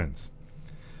humans.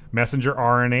 Messenger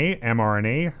RNA,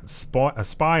 mRNA,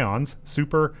 spions,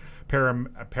 super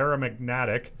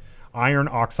paramagnetic iron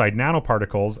oxide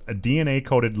nanoparticles,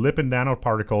 DNA-coated lipid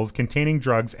nanoparticles containing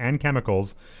drugs and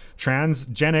chemicals,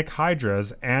 transgenic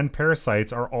hydras, and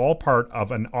parasites are all part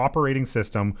of an operating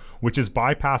system which is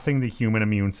bypassing the human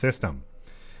immune system.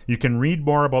 You can read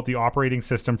more about the operating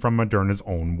system from Moderna's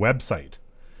own website.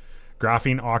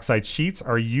 Graphene oxide sheets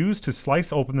are used to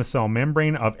slice open the cell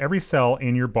membrane of every cell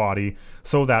in your body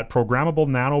so that programmable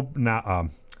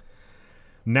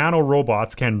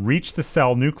nanorobots can reach the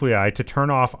cell nuclei to turn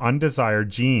off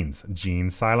undesired genes, gene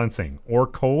silencing, or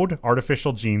code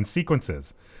artificial gene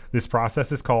sequences. This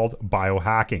process is called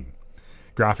biohacking.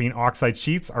 Graphene oxide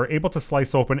sheets are able to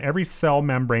slice open every cell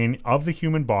membrane of the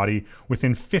human body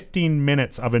within 15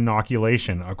 minutes of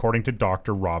inoculation, according to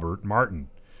Dr. Robert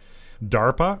Martin.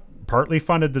 DARPA partly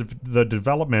funded the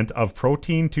development of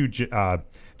protein to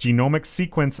genomic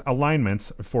sequence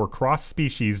alignments for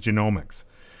cross-species genomics.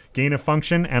 Gain of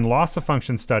function and loss of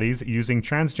function studies using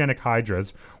transgenic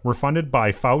hydras were funded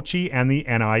by Fauci and the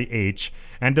NIH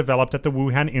and developed at the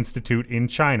Wuhan Institute in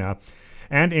China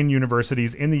and in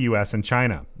universities in the US and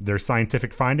China. Their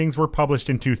scientific findings were published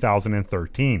in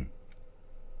 2013.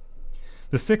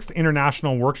 The 6th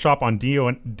International Workshop on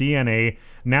DNA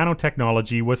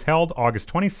Nanotechnology was held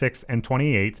August 26th and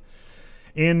 28th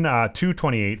in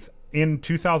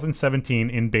 2017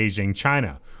 in Beijing,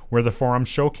 China, where the forum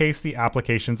showcased the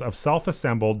applications of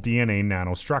self-assembled DNA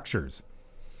nanostructures.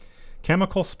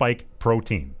 Chemical spike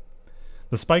protein.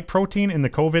 The spike protein in the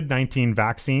COVID-19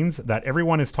 vaccines that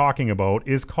everyone is talking about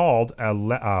is called a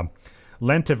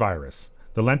lentivirus.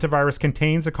 The lentivirus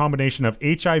contains a combination of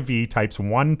HIV types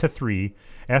 1 to 3,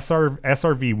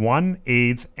 SRV1,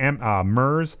 AIDS,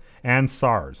 MERS, and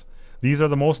SARS. These are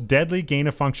the most deadly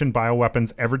gain-of-function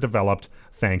bioweapons ever developed,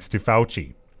 thanks to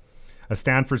Fauci. A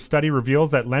Stanford study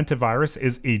reveals that lentivirus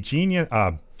is a genus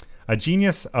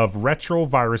of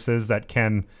retroviruses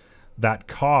that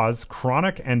cause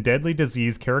chronic and deadly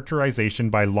disease characterization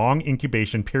by long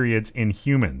incubation periods in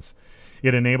humans.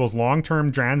 It enables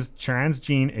long-term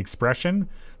transgene expression.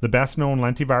 The best-known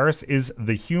lentivirus is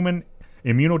the human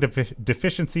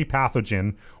immunodeficiency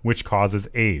pathogen, which causes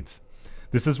AIDS.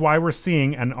 This is why we're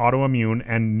seeing an autoimmune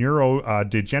and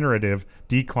neurodegenerative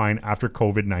decline after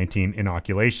COVID-19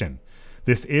 inoculation.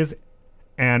 This is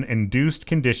an induced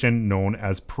condition known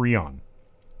as prion.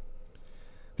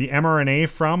 The mRNA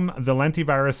from the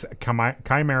lentivirus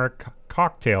chimeric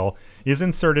cocktail is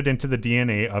inserted into the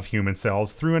DNA of human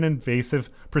cells through an invasive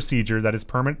procedure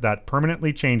that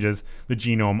permanently changes the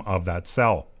genome of that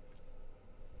cell.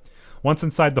 Once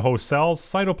inside the host cell's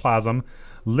cytoplasm,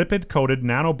 lipid-coated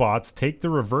nanobots take the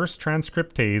reverse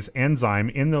transcriptase enzyme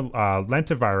in the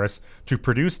lentivirus to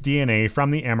produce DNA from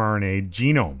the mRNA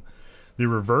genome, the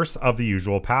reverse of the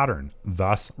usual pattern,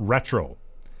 thus retro.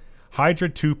 Hydra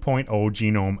 2.0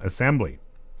 genome assembly.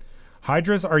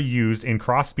 Hydras are used in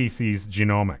cross-species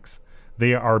genomics.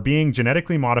 They are being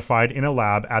genetically modified in a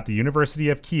lab at the University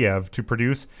of Kiev to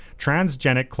produce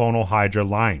transgenic clonal Hydra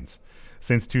lines.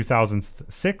 Since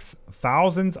 2006,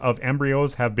 thousands of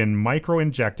embryos have been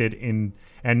micro-injected in,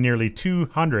 and nearly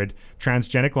 200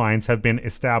 transgenic lines have been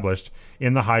established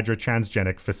in the Hydra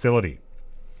transgenic facility.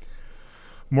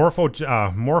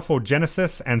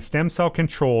 Morphogenesis and stem cell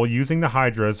control using the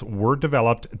hydras were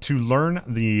developed to learn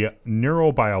the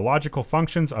neurobiological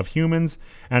functions of humans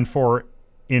and for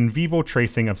in vivo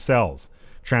tracing of cells.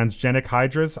 Transgenic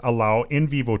hydras allow in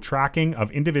vivo tracking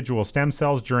of individual stem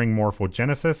cells during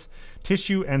morphogenesis,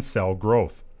 tissue, and cell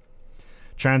growth.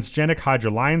 Transgenic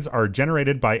hydra lines are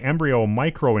generated by embryo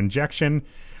microinjection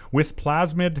with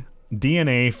plasmid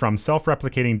DNA from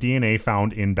self-replicating DNA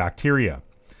found in bacteria.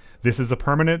 This is a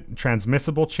permanent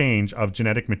transmissible change of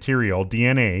genetic material,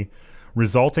 DNA,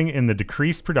 resulting in the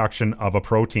decreased production of a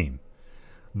protein.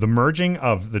 The merging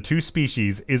of the two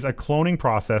species is a cloning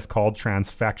process called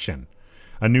transfection.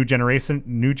 A new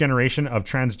generation of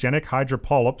transgenic hydra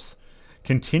polyps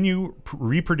continue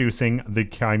reproducing the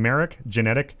chimeric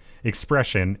genetic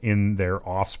expression in their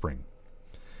offspring.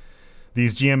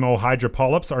 These GMO hydra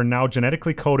polyps are now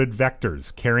genetically coded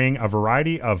vectors carrying a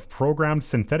variety of programmed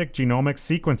synthetic genomic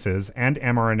sequences and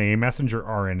mRNA messenger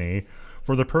RNA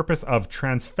for the purpose of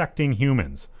transfecting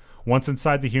humans. Once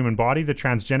inside the human body, the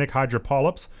transgenic hydra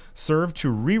polyps serve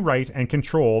to rewrite and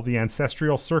control the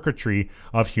ancestral circuitry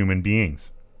of human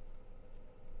beings.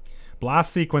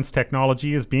 Blast sequence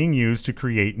technology is being used to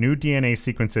create new DNA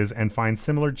sequences and find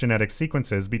similar genetic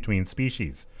sequences between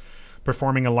species,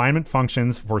 performing alignment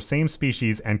functions for same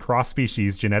species and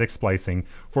cross-species genetic splicing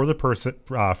for the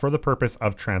purpose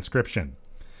of transcription.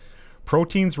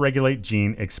 Proteins regulate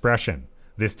gene expression.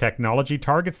 This technology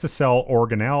targets the cell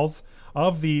organelles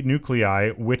of the nuclei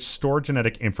which store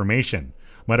genetic information,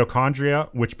 mitochondria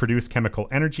which produce chemical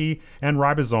energy, and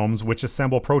ribosomes which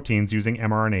assemble proteins using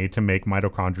mRNA to make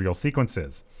mitochondrial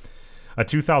sequences. A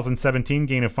 2017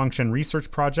 gain-of-function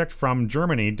research project from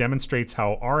Germany demonstrates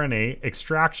how RNA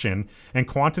extraction and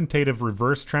quantitative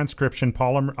reverse transcription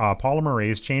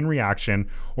polymerase chain reaction,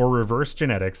 or reverse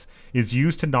genetics, is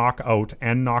used to knock out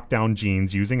and knock down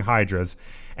genes using hydras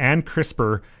and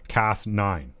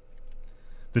CRISPR-Cas9.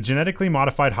 The genetically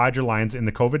modified hydra lines in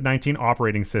the COVID-19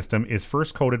 operating system is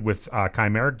first coded with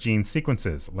chimeric gene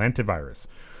sequences, lentivirus,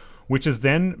 which is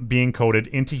then being coded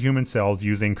into human cells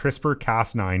using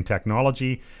CRISPR-Cas9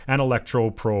 technology and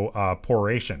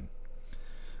electroporation.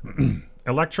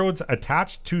 Electrodes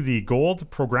attached to the gold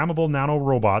programmable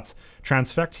nanorobots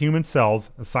transfect human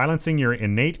cells, silencing your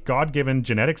innate God-given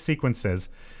genetic sequences,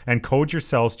 and code your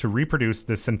cells to reproduce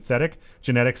the synthetic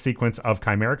genetic sequence of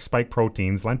chimeric spike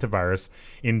proteins, lentivirus,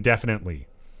 indefinitely.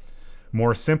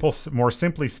 More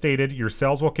simply stated, your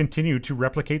cells will continue to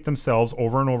replicate themselves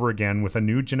over and over again with a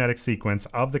new genetic sequence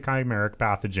of the chimeric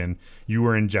pathogen you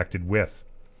were injected with.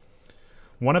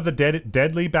 One of the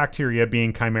deadly bacteria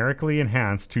being chimerically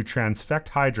enhanced to transfect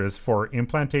hydras for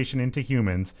implantation into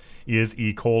humans is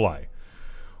E. coli,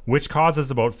 which causes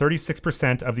about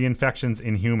 36% of the infections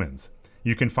in humans.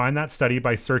 You can find that study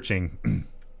by searching.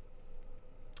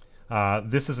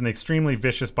 This is an extremely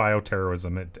vicious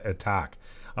bioterrorism attack.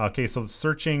 Okay, so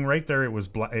searching right there, it was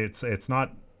it's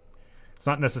not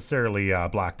necessarily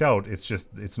blacked out. It's just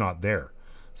it's not there.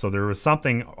 So there was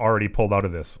something already pulled out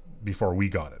of this before we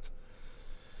got it.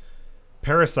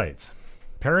 Parasites.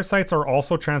 Parasites are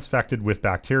also transfected with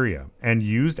bacteria and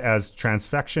used as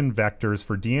transfection vectors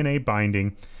for DNA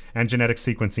binding and genetic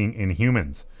sequencing in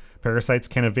humans. Parasites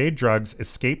can evade drugs,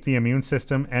 escape the immune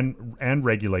system, and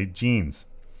regulate genes.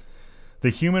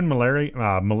 The Human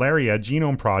Malaria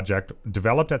Genome Project,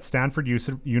 developed at Stanford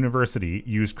University,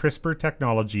 used CRISPR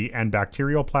technology and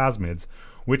bacterial plasmids,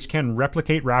 which can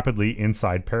replicate rapidly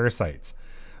inside parasites.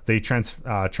 They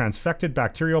transfected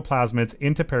bacterial plasmids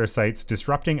into parasites,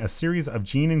 disrupting a series of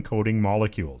gene-encoding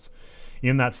molecules.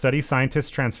 In that study, scientists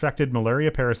transfected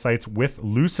malaria parasites with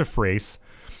luciferase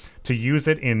to use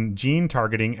it in gene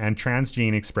targeting and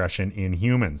transgene expression in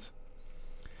humans.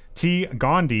 T.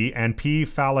 gondii and P.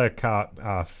 falciparum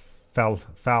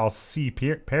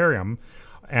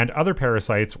and other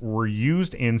parasites were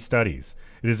used in studies.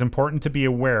 It is important to be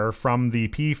aware from the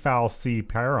P.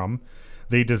 falciparum,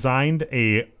 they designed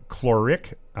a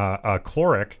chloric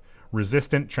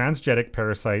resistant transgenic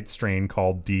parasite strain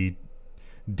called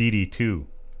DD2.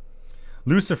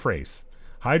 Luciferase.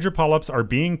 Hydra polyps are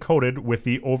being coated with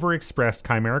the overexpressed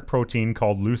chimeric protein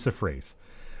called luciferase,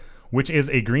 which is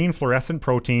a green fluorescent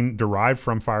protein derived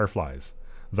from fireflies.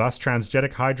 Thus,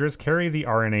 transgenic hydras carry the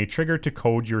RNA trigger to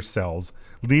code your cells,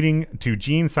 leading to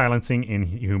gene silencing in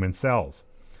human cells.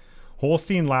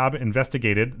 Holstein Lab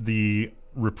investigated the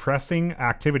repressing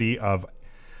activity of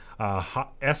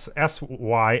SYSP5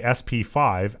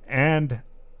 and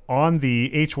on the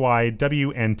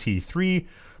HYWNT3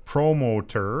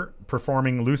 promoter,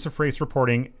 performing luciferase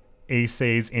reporting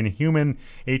assays in human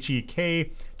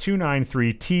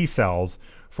HEK293 T cells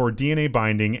for DNA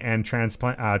binding and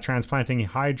transplanting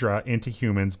Hydra into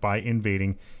humans by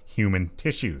invading human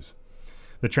tissues.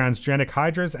 The transgenic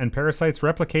hydras and parasites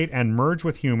replicate and merge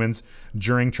with humans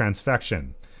during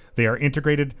transfection. They are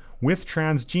integrated with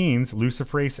transgenes,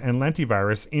 luciferase and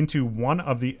lentivirus, into one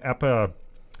of the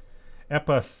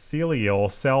epithelial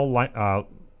cell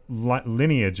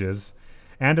lineages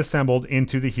and assembled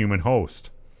into the human host.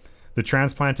 The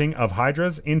transplanting of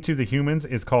hydras into the humans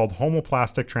is called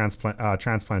homoplastic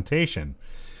transplantation,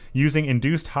 using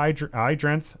induced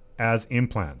hydranth as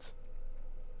implants.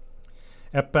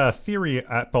 Epithelial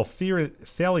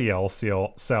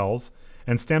cells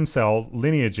and stem cell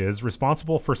lineages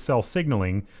responsible for cell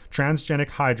signaling, transgenic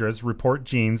hydras report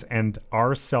genes and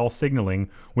are cell signaling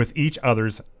with each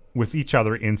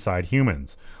other inside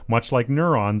humans, much like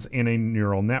neurons in a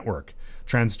neural network.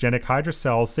 Transgenic hydra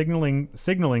cell signaling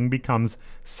becomes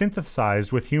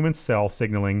synthesized with human cell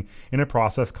signaling in a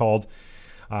process called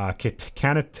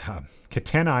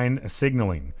catenine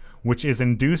signaling, which is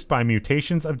induced by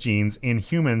mutations of genes in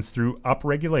humans through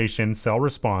upregulation cell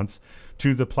response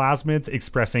to the plasmids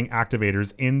expressing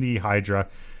activators in the Hydra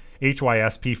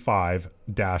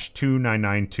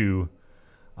HYSP5-2992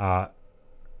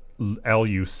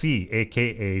 LUC,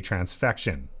 aka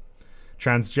transfection.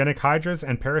 Transgenic hydras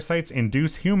and parasites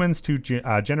induce humans to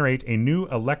generate a new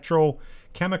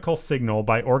electrochemical signal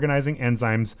by organizing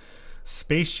enzymes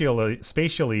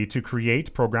spatially to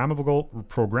create programmable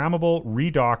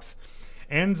redox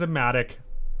enzymatic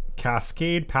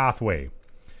cascade pathway,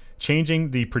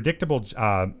 changing the predictable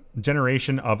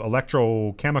generation of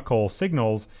electrochemical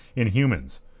signals in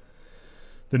humans.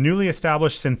 The newly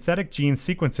established synthetic gene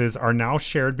sequences are now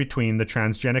shared between the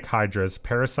transgenic hydras,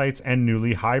 parasites, and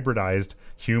newly hybridized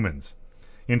humans.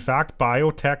 In fact,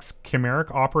 biotech's chimeric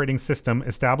operating system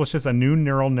establishes a new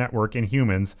neural network in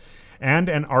humans and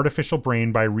an artificial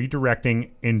brain by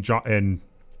redirecting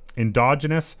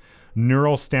endogenous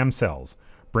neural stem cells.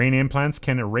 Brain implants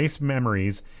can erase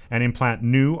memories and implant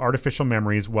new artificial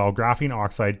memories, while graphene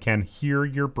oxide can hear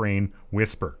your brain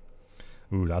whisper.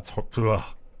 Ooh, that's...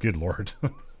 good Lord.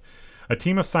 A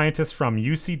team of scientists from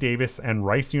UC Davis and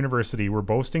Rice University were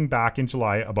boasting back in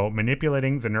July about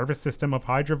manipulating the nervous system of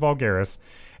Hydra vulgaris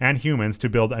and humans to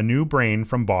build a new brain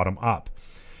from bottom up,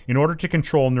 in order to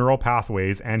control neural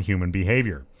pathways and human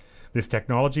behavior. This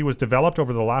technology was developed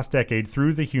over the last decade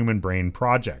through the Human Brain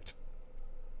Project.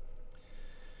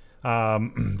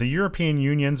 The European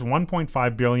Union's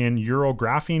 1.5 billion euro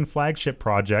graphene flagship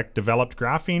project developed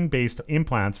graphene-based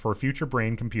implants for future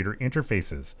brain-computer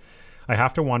interfaces. I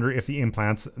have to wonder if the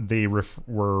implants they're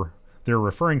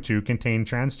referring to contain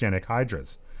transgenic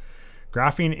hydras.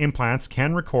 Graphene implants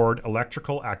can record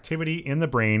electrical activity in the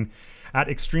brain at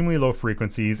extremely low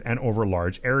frequencies and over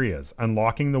large areas,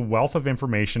 unlocking the wealth of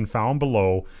information found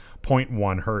below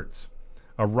 0.1 hertz.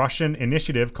 A Russian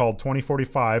initiative called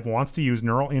 2045 wants to use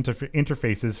neural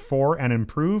interfaces for an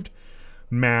improved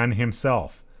man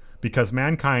himself, because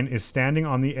mankind is standing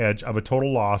on the edge of a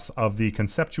total loss of the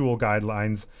conceptual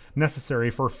guidelines necessary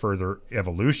for further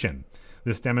evolution.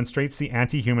 This demonstrates the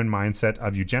anti-human mindset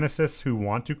of eugenicists who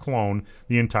want to clone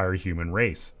the entire human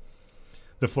race.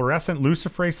 The fluorescent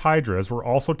luciferase hydras were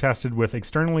also tested with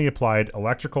externally applied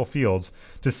electrical fields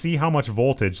to see how much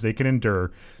voltage they could endure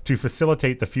to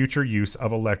facilitate the future use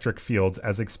of electric fields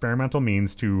as experimental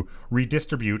means to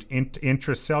redistribute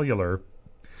intracellular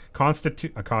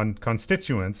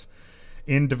constituents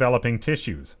in developing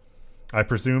tissues. I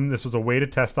presume this was a way to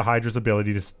test the hydra's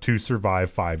ability to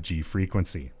survive 5G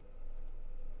frequency.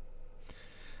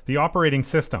 The operating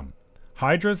system.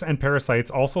 Hydras and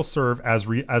parasites also serve as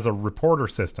a reporter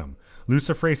system.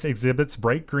 Luciferase exhibits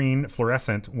bright green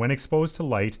fluorescent when exposed to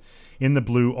light in the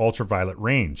blue ultraviolet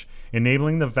range,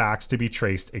 enabling the VAX to be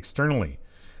traced externally.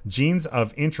 Genes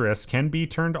of interest can be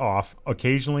turned off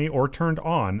occasionally or turned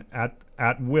on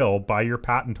at will by your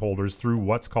patent holders through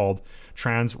what's called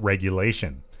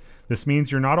transregulation. This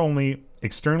means you're not only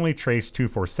externally traced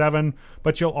 24/7,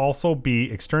 but you'll also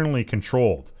be externally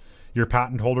controlled. Your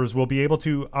patent holders will be able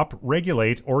to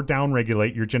up-regulate or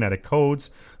down-regulate your genetic codes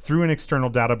through an external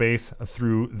database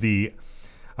through the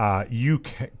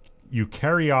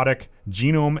eukaryotic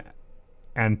genome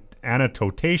and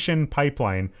annotation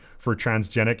pipeline for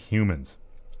transgenic humans.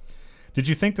 Did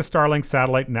you think the Starlink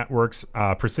satellite network's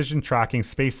precision tracking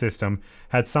space system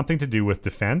had something to do with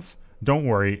defense? Don't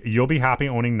worry, you'll be happy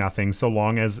owning nothing so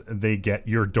long as they get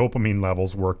your dopamine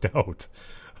levels worked out.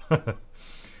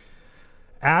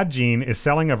 Adgene is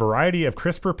selling a variety of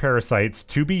CRISPR parasites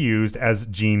to be used as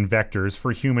gene vectors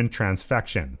for human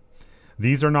transfection.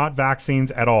 These are not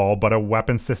vaccines at all, but a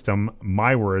weapon system,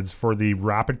 my words, for the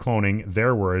rapid cloning,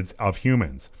 their words, of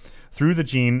humans. through the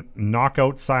gene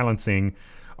knockout silencing,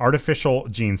 artificial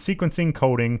gene sequencing,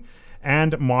 coding,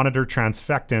 and monitor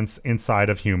transfectants inside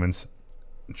of humans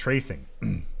tracing.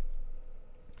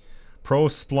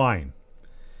 ProSpline.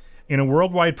 In a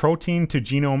worldwide protein to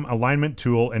genome alignment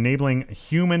tool enabling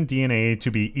human DNA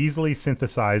to be easily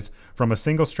synthesized from a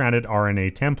single-stranded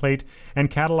RNA template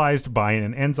and catalyzed by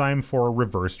an enzyme for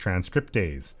reverse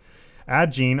transcriptase.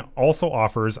 Adgene also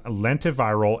offers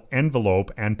lentiviral envelope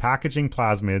and packaging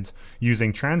plasmids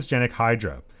using transgenic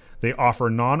Hydra. They offer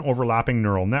non-overlapping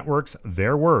neural networks,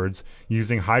 their words,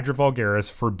 using Hydra vulgaris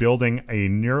for building a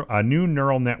new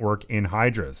neural network in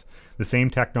Hydras. The same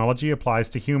technology applies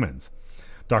to humans.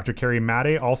 Dr. Carrie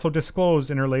Madej also disclosed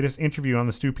in her latest interview on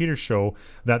the Stu Peters Show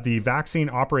that the vaccine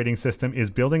operating system is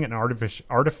building an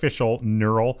artificial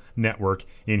neural network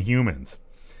in humans.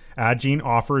 Adgene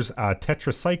offers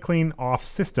tetracycline off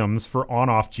systems for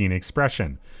on-off gene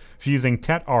expression, fusing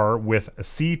TET-R with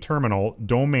C-terminal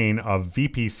domain of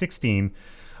VP16,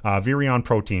 virion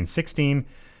protein 16,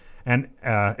 an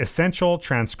essential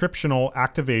transcriptional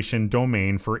activation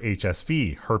domain for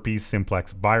HSV, herpes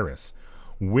simplex virus,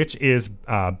 which is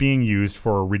being used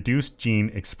for reduced gene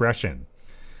expression.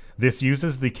 This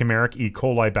uses the chimeric E.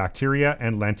 coli bacteria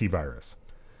and lentivirus.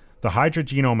 The Hydra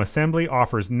Genome Assembly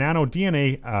offers a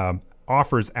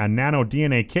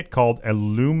nano-DNA kit called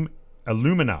Illumina.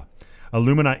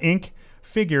 Illumina Inc.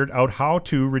 figured out how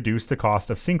to reduce the cost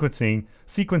of sequencing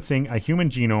a human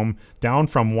genome down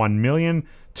from 1 million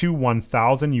to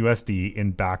 1,000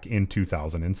 USD back in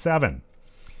 2007.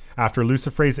 After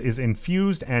luciferase is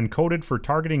infused and coded for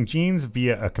targeting genes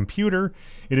via a computer,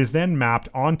 it is then mapped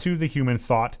onto the human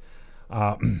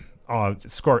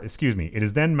It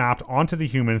is then mapped onto the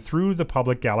human through the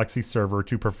public Galaxy server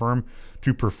to perform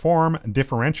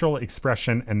differential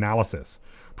expression analysis.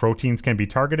 Proteins can be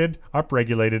targeted,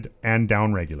 upregulated, and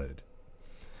downregulated.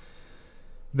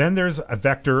 Then there's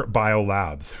Vector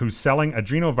Biolabs, who's selling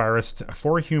adrenovirus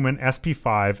for human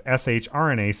SP5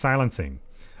 shRNA silencing,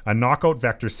 a knockout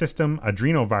vector system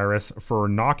adrenovirus for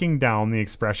knocking down the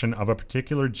expression of a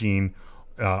particular gene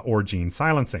or gene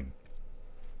silencing.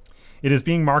 It is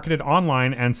being marketed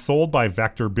online and sold by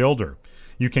Vector Builder.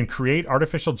 You can create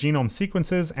artificial genome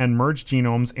sequences and merge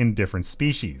genomes in different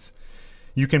species.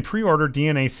 You can pre-order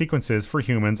DNA sequences for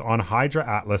humans on Hydra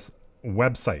Atlas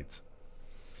websites.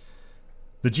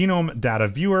 The Genome Data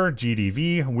Viewer,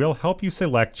 GDV, will help you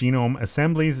select Genome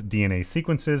Assembly's DNA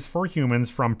sequences for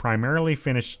humans from primarily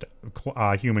finished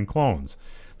human clones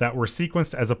that were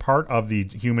sequenced as a part of the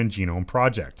Human Genome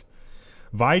Project.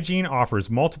 Vigene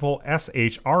offers multiple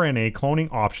shRNA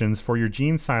cloning options for your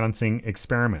gene silencing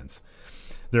experiments.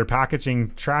 Their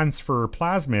packaging transfer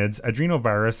plasmids,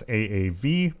 adrenovirus,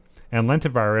 AAV, and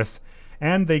lentivirus,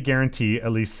 and they guarantee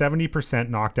at least 70%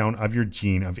 knockdown of your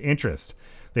gene of interest.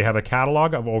 They have a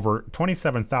catalog of over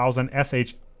 27,000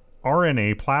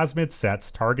 shRNA plasmid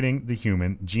sets targeting the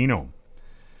human genome.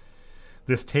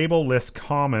 This table lists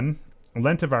common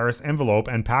lentivirus envelope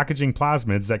and packaging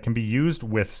plasmids that can be used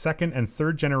with second and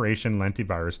third generation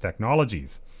lentivirus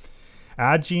technologies.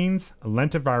 Adgene's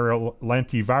lentiviral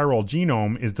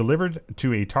genome is delivered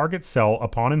to a target cell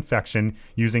upon infection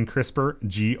using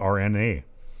CRISPR-gRNA.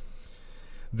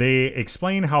 They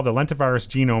explain how the lentivirus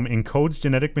genome encodes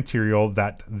genetic material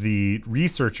that the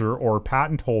researcher or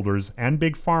patent holders and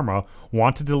big pharma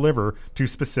want to deliver to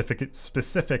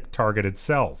specific targeted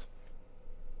cells.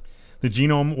 The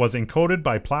genome was encoded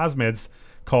by plasmids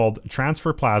called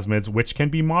transfer plasmids, which can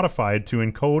be modified to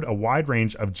encode a wide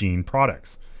range of gene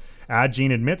products.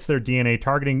 Adgene admits their DNA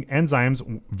targeting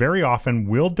enzymes very often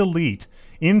will delete,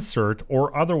 insert,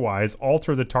 or otherwise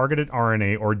alter the targeted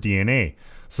RNA or DNA,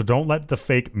 so don't let the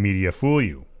fake media fool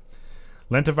you.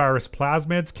 Lentivirus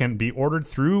plasmids can be ordered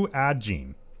through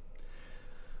Adgene.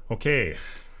 Okay,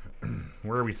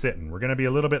 where are we sitting? We're going to be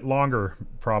a little bit longer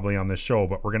probably on this show,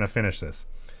 but we're going to finish this.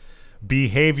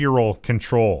 Behavioral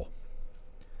control.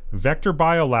 Vector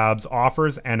Biolabs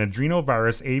offers an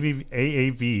adrenovirus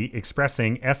AAV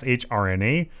expressing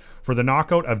shRNA for the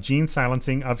knockout of gene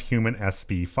silencing of human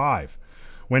SP5.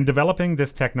 When developing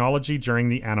this technology during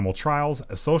the animal trials,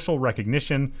 social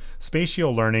recognition,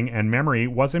 spatial learning, and memory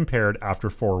was impaired after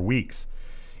 4 weeks.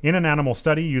 In an animal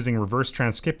study using reverse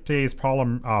transcriptase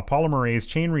polymerase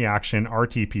chain reaction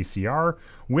RT-PCR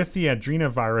with the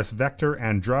adrenovirus vector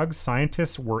and drugs,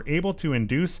 scientists were able to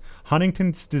induce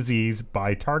Huntington's disease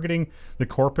by targeting the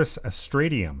corpus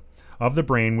striatum of the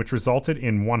brain, which resulted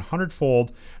in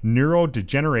 100-fold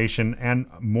neurodegeneration and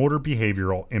motor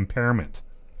behavioral impairment.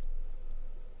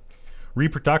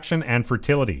 Reproduction and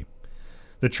fertility.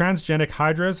 The transgenic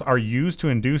hydras are used to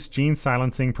induce gene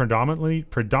silencing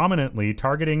predominantly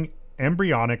targeting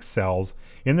embryonic cells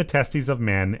in the testes of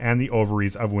men and the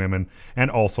ovaries of women,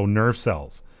 and also nerve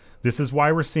cells. This is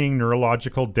why we're seeing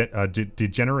neurological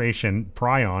degeneration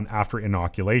prion after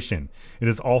inoculation. It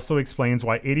is also explains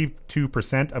why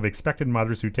 82% of expected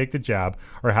mothers who take the jab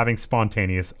are having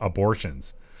spontaneous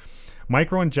abortions.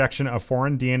 Microinjection of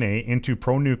foreign DNA into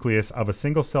pronucleus of a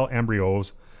single-cell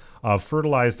embryos of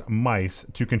fertilized mice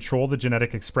to control the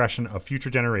genetic expression of future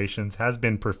generations has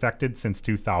been perfected since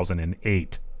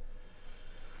 2008.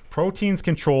 Proteins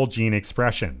control gene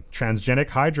expression. Transgenic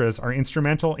hydras are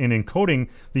instrumental in encoding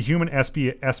the human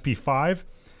SP5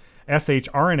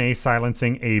 shRNA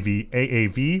silencing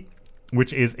AAV,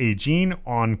 which is a gene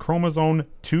on chromosome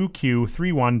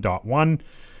 2q31.1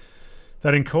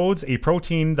 that encodes a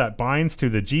protein that binds to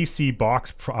the GC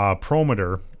box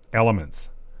promoter elements,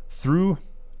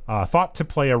 thought to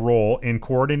play a role in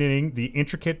coordinating the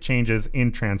intricate changes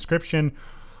in transcription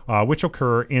which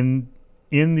occur in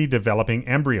the developing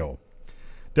embryo.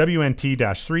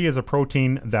 WNT-3 is a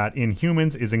protein that in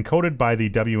humans is encoded by the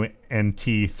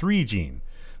WNT3 gene.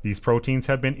 These proteins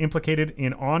have been implicated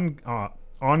in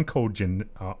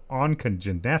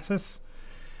oncogenesis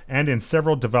and in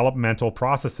several developmental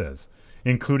processes,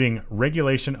 including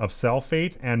regulation of cell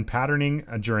fate and patterning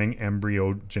during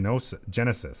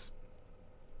embryogenesis.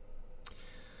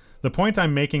 The point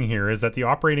I'm making here is that the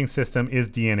operating system is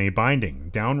DNA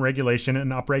binding, downregulation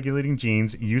and upregulating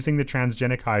genes using the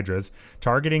transgenic hydras,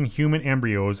 targeting human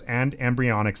embryos and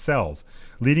embryonic cells,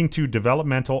 leading to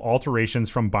developmental alterations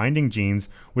from binding genes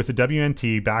with the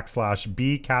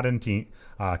WNT/B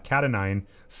catenine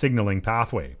signaling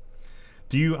pathway.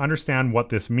 Do you understand what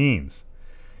this means?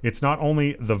 It's not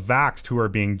only the vaxxed who are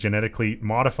being genetically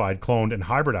modified, cloned, and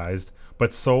hybridized,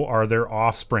 but so are their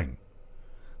offspring.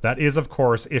 That is, of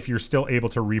course, if you're still able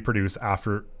to reproduce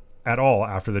after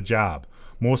the jab.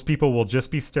 Most people will just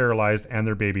be sterilized and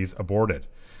their babies aborted.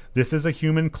 This is a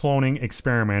human cloning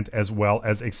experiment as well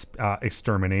as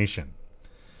extermination.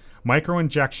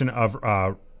 Microinjection of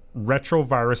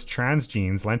retrovirus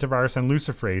transgenes, lentivirus and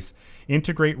luciferase,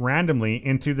 integrate randomly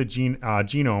into the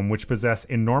genome, which possess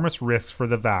enormous risks for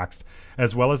the vaxxed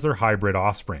as well as their hybrid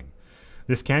offspring.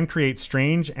 This can create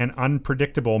strange and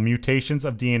unpredictable mutations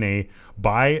of DNA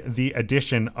by the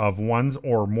addition of one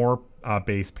or more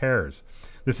base pairs.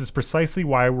 This is precisely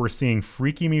why we're seeing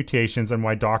freaky mutations and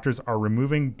why doctors are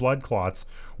removing blood clots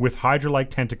with hydra-like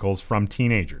tentacles from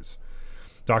teenagers.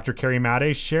 Dr. Carrie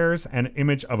Madej shares an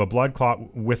image of a blood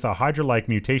clot with a hydra-like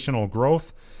mutational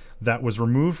growth that was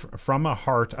removed from a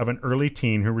heart of an early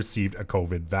teen who received a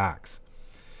COVID vax.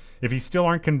 If you still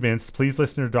aren't convinced, please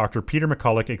listen to Dr. Peter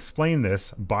McCulloch explain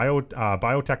this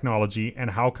biotechnology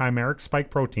and how chimeric spike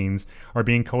proteins are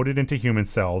being coded into human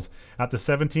cells at the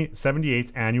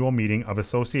 78th Annual Meeting of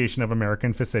Association of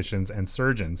American Physicians and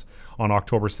Surgeons on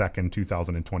October 2nd,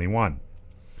 2021.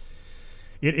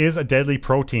 It is a deadly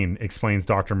protein, explains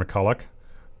Dr. McCulloch.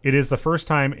 It is the first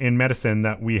time in medicine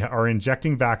that we are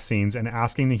injecting vaccines and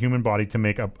asking the human body to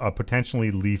make a potentially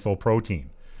lethal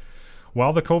protein.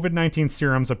 While the COVID-19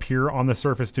 serums appear on the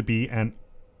surface to be an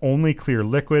only clear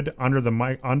liquid, under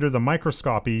the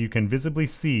microscopy you can visibly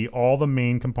see all the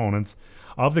main components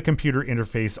of the computer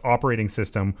interface operating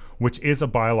system, which is a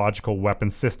biological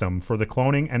weapons system for the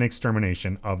cloning and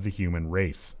extermination of the human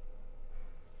race.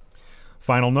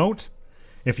 Final note,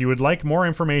 if you would like more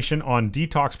information on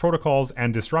detox protocols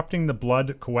and disrupting the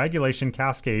blood coagulation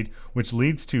cascade which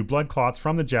leads to blood clots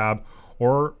from the jab,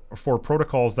 or for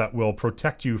protocols that will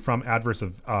protect you from adverse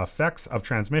effects of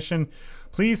transmission,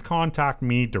 please contact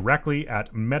me directly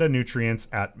at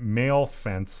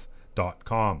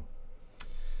metanutrients@malefence.com.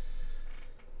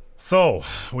 So,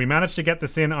 we managed to get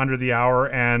this in under the hour,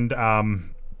 and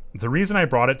the reason I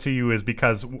brought it to you is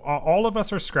because all of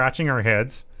us are scratching our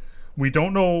heads. We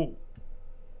don't know,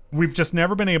 we've just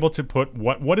never been able to put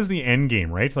what is the end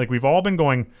game, right? Like, we've all been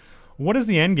going, what is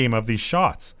the end game of these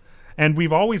shots? And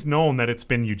we've always known that it's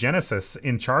been eugenicists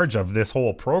in charge of this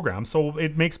whole program, so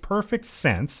it makes perfect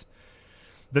sense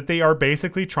that they are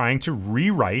basically trying to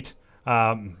rewrite,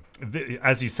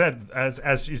 as you said,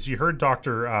 as you heard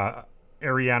Dr.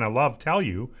 Ariana Love tell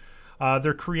you,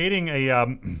 they're creating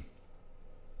a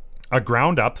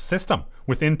ground-up system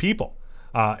within people.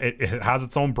 It has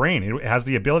its own brain. It has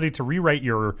the ability to rewrite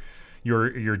your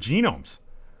genomes.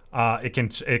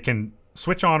 It can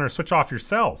switch on or switch off your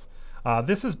cells.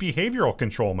 This is behavioral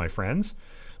control, my friends.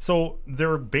 So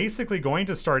they're basically going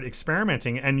to start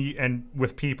experimenting and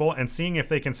with people and seeing if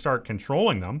they can start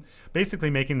controlling them, basically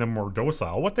making them more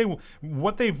docile. What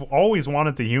they've always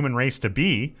wanted the human race to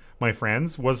be, my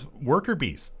friends, was worker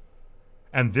bees.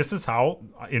 And this is how,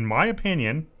 in my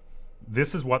opinion,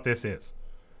 this is what this is.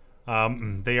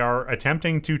 They are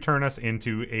attempting to turn us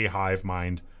into a hive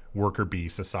mind worker bee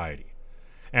society.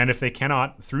 And if they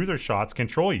cannot, through their shots,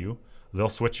 control you, they'll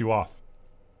switch you off.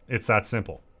 It's that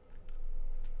simple.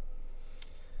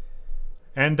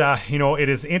 And, it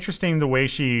is interesting the way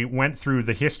she went through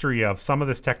the history of some of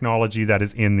this technology that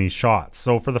is in these shots.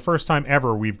 So for the first time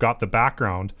ever, we've got the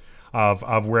background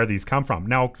of where these come from.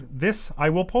 Now, I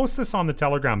will post this on the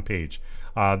Telegram page,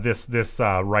 this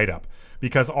write-up,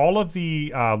 because all of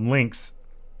the links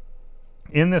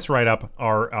in this write-up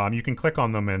are, you can click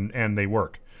on them and they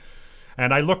work.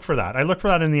 And I look for that. I look for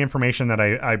that in the information that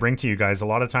I bring to you guys. A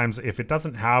lot of times, if it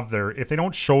doesn't have if they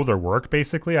don't show their work,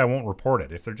 basically, I won't report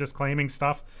it. If they're just claiming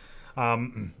stuff,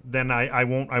 then I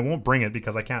won't bring it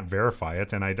because I can't verify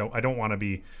it, and I don't want to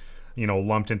be,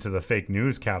 lumped into the fake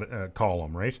news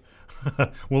column, right?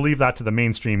 We'll leave that to the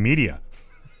mainstream media.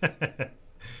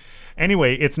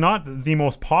 Anyway, it's not the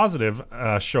most positive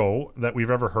show that we've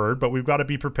ever heard, but we've got to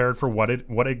be prepared for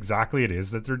what exactly it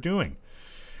is that they're doing.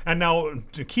 And now,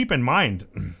 to keep in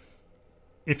mind,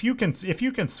 if you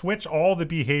can switch all the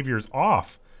behaviors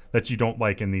off that you don't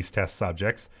like in these test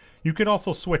subjects, you could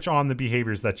also switch on the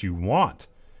behaviors that you want.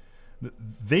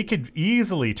 They could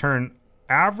easily turn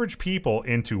average people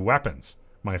into weapons,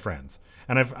 my friends.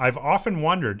 And I've often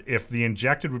wondered if the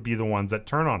injected would be the ones that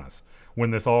turn on us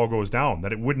when this all goes down.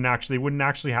 That it wouldn't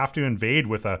actually have to invade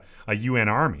with a UN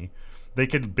army. They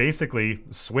could basically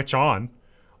switch on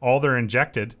all their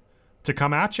injected to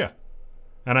come at you.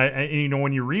 And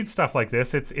when you read stuff like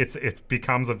this, it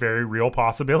becomes a very real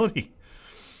possibility.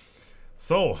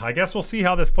 So I guess we'll see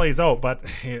how this plays out. But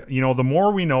the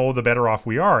more we know, the better off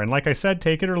we are. And like I said,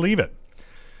 take it or leave it.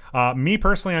 Me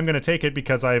personally, I'm going to take it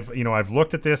because I've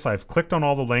looked at this. I've clicked on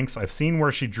all the links. I've seen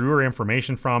where she drew her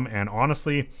information from. And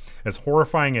honestly, as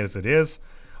horrifying as it is,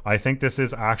 I think this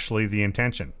is actually the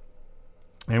intention.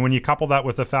 And when you couple that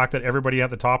with the fact that everybody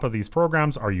at the top of these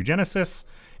programs are eugenicists,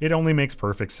 it only makes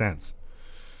perfect sense.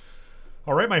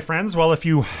 All right, my friends. Well, if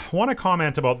you want to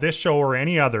comment about this show or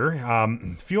any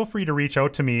other, feel free to reach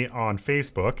out to me on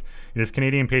Facebook. It is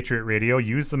Canadian Patriot Radio.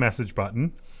 Use the message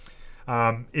button.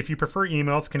 If you prefer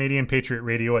email, it's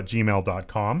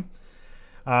canadianpatriotradio@gmail.com.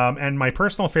 And my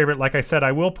personal favorite, like I said,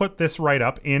 I will put this right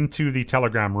up into the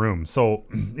Telegram room. So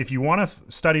if you want to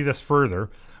study this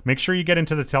further, make sure you get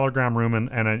into the Telegram room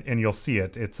and you'll see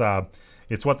it. It's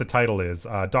what the title is.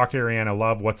 Dr. Ariana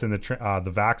Love, what's in the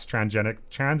Vax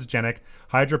transgenic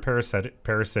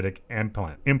hydroparasitic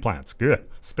implants. Good.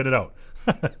 Spit it out.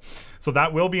 So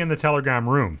that will be in the Telegram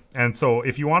room. And so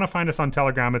if you want to find us on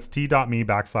Telegram, it's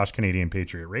t.me/Canadian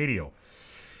Patriot Radio.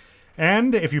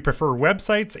 And if you prefer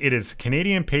websites, it is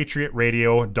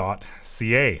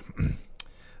CanadianPatriotRadio.ca.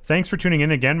 Thanks for tuning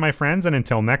in again, my friends, and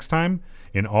until next time,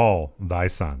 in all thy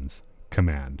sons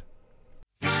command.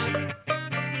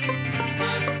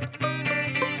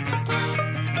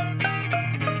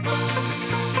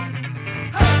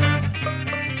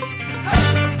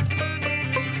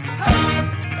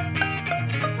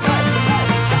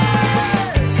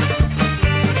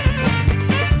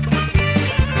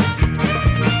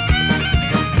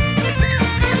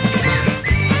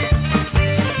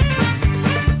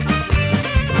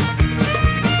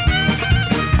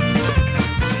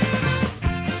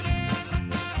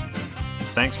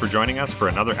 Thanks for joining us for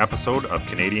another episode of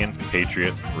Canadian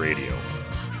Patriot Radio.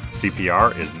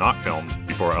 CPR is not filmed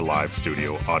before a live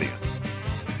studio audience.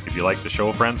 If you like the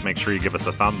show, friends, make sure you give us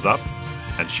a thumbs up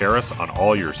and share us on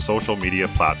all your social media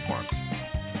platforms.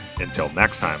 Until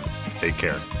next time, take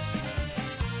care.